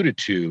has alluded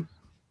to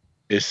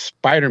is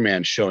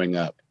Spider-Man showing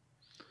up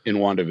in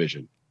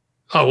WandaVision?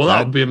 Oh, well,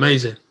 that would be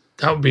amazing.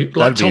 That would be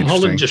like Tom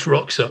Holland just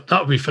rocks up.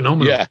 That would be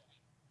phenomenal. Yeah.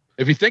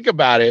 If you think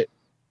about it,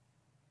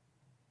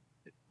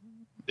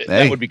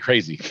 that would be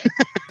crazy.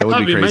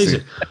 That'd be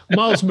amazing.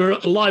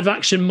 Live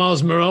action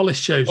Miles Morales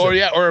shows.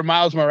 Or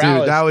Miles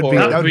Morales. Dude, that would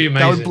be amazing.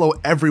 That would blow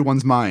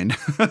everyone's mind.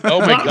 Oh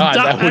my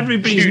God.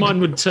 Everybody's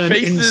mind would turn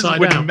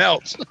inside out.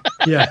 Melt.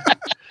 Yeah.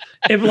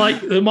 If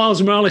like the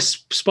Miles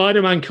Morales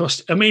Spider-Man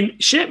costume, I mean,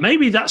 shit,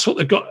 maybe that's what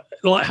they've got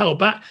like held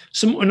back.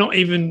 Some we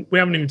haven't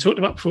even talked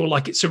about before.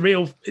 Like it's a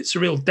real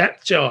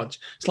depth charge.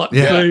 It's like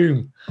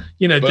boom.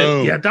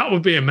 Boom. That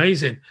would be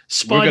amazing.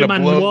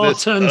 Spider-Man Noir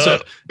turns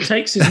up,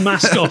 takes his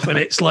mask off, and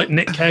it's like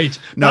Nick Cage.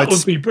 That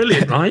would be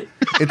brilliant, right?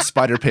 It's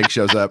Spider-Pig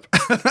shows up.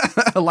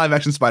 A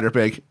live-action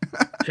Spider-Pig.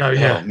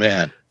 Oh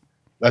man.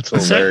 That's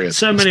hilarious.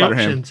 So many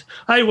options.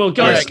 Hey, well,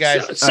 guys,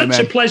 such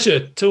a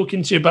pleasure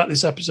talking to you about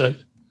this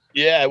episode.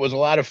 Yeah, it was a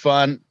lot of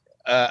fun.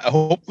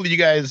 Hopefully you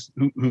guys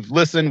who've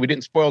listened, we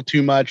didn't spoil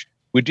too much.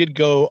 We did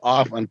go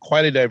off on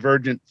quite a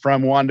divergent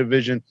from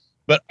WandaVision,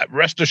 but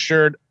rest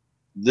assured,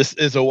 this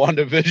is a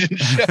WandaVision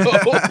show.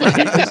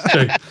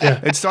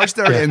 It starts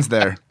there, ends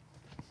there.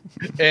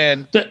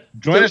 And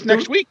join us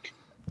next week.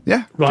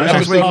 Yeah. Right.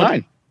 Episode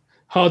 9.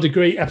 Hard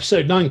Degree,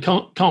 episode 9.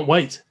 Can't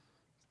wait.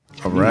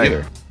 All right.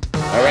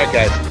 All right,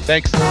 guys.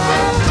 Thanks.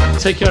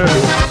 Take care,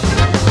 everyone.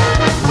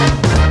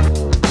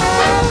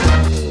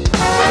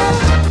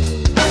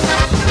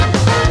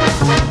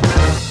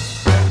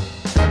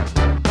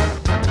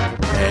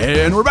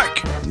 And we're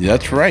back.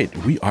 That's right.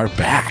 We are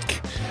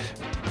back.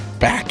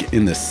 Back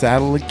in the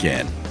saddle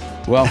again.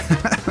 Well,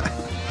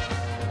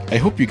 I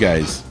hope you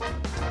guys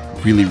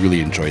really,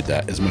 really enjoyed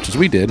that as much as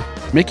we did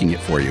making it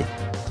for you.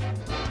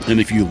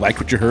 And if you like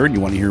what you heard and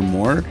you want to hear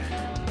more,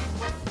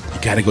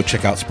 you got to go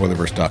check out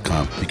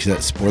Spoilerverse.com, because at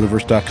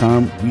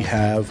Spoilerverse.com we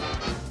have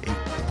a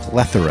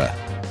plethora.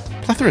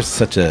 Plethora is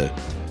such a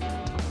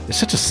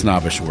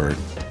snobbish word.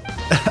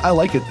 I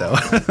like it though.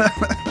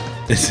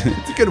 It's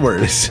a good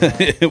word.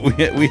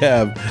 We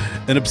have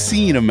an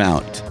obscene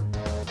amount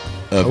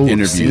of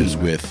interviews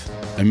with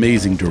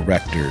amazing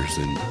directors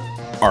and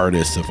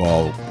artists of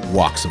all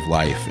walks of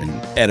life, and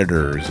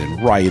editors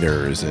and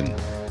writers, and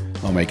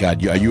oh my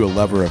God, are you a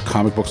lover of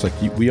comic books like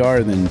we are?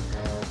 And then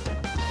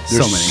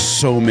there's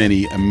so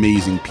many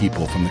amazing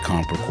people from the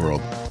comic book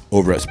world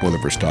over at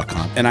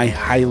Spoilerverse.com, and I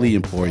highly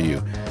implore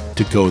you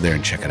to go there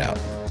and check it out.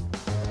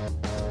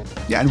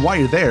 Yeah, and while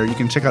you're there, you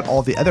can check out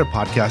all the other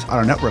podcasts on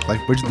our network, like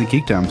Bridges and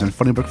Geekdoms and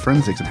Funny Book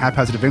Forensics and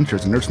Haphazard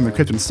Adventures and Nerds from the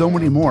Crypt and so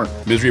many more.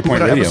 Misery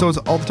Point Radio. Episodes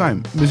all the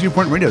time. Misery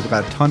Point Radio, they've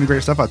got a ton of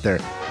great stuff out there.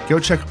 Go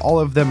check all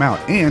of them out.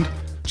 And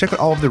check out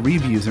all of the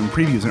reviews and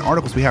previews and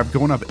articles we have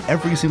going up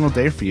every single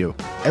day for you.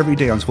 Every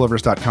day on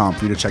Spoilerverse.com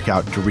for you to check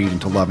out, to read, and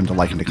to love, and to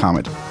like, and to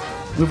comment.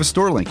 We have a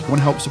store link. If you want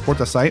to help support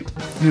the site, you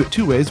can do it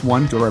two ways.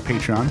 One, go to our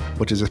Patreon,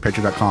 which is just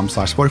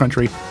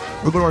patreon.com/spoilercountry,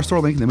 or go to our store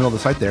link in the middle of the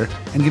site there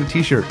and get a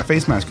t-shirt, a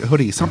face mask, a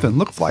hoodie, something,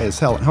 look fly as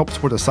hell, and help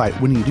support the site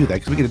when you do that,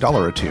 because we get $1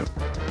 or $2.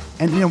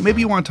 And,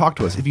 maybe you want to talk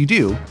to us. If you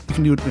do, you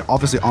can do it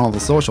obviously on all the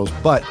socials,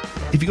 but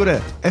if you go to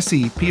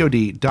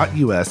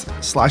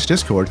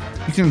scpod.us/Discord,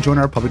 you can join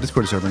our public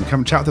Discord server and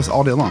come chat with us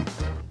all day long.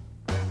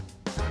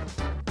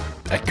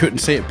 I couldn't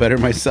say it better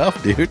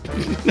myself, dude.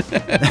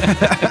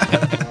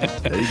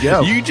 There you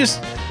go. You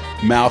just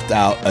mouthed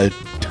out a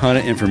ton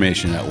of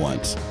information at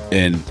once.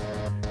 And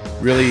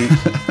really,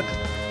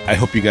 I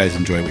hope you guys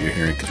enjoy what you're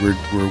hearing, because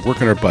we're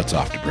working our butts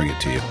off to bring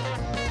it to you.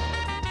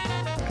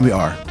 We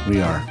are.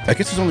 I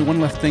guess there's only one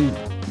left thing.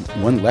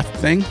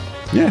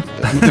 Yeah,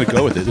 I'm going to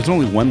go with it. There's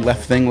only one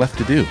left thing left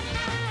to do.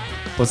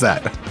 What's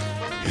that?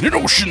 In an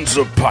oceans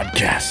of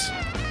podcasts,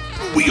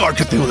 we are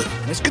Cthulhu,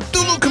 as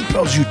Cthulhu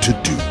compels you to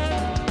do.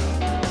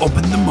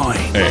 Open the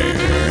mind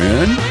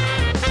and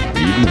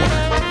read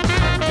more.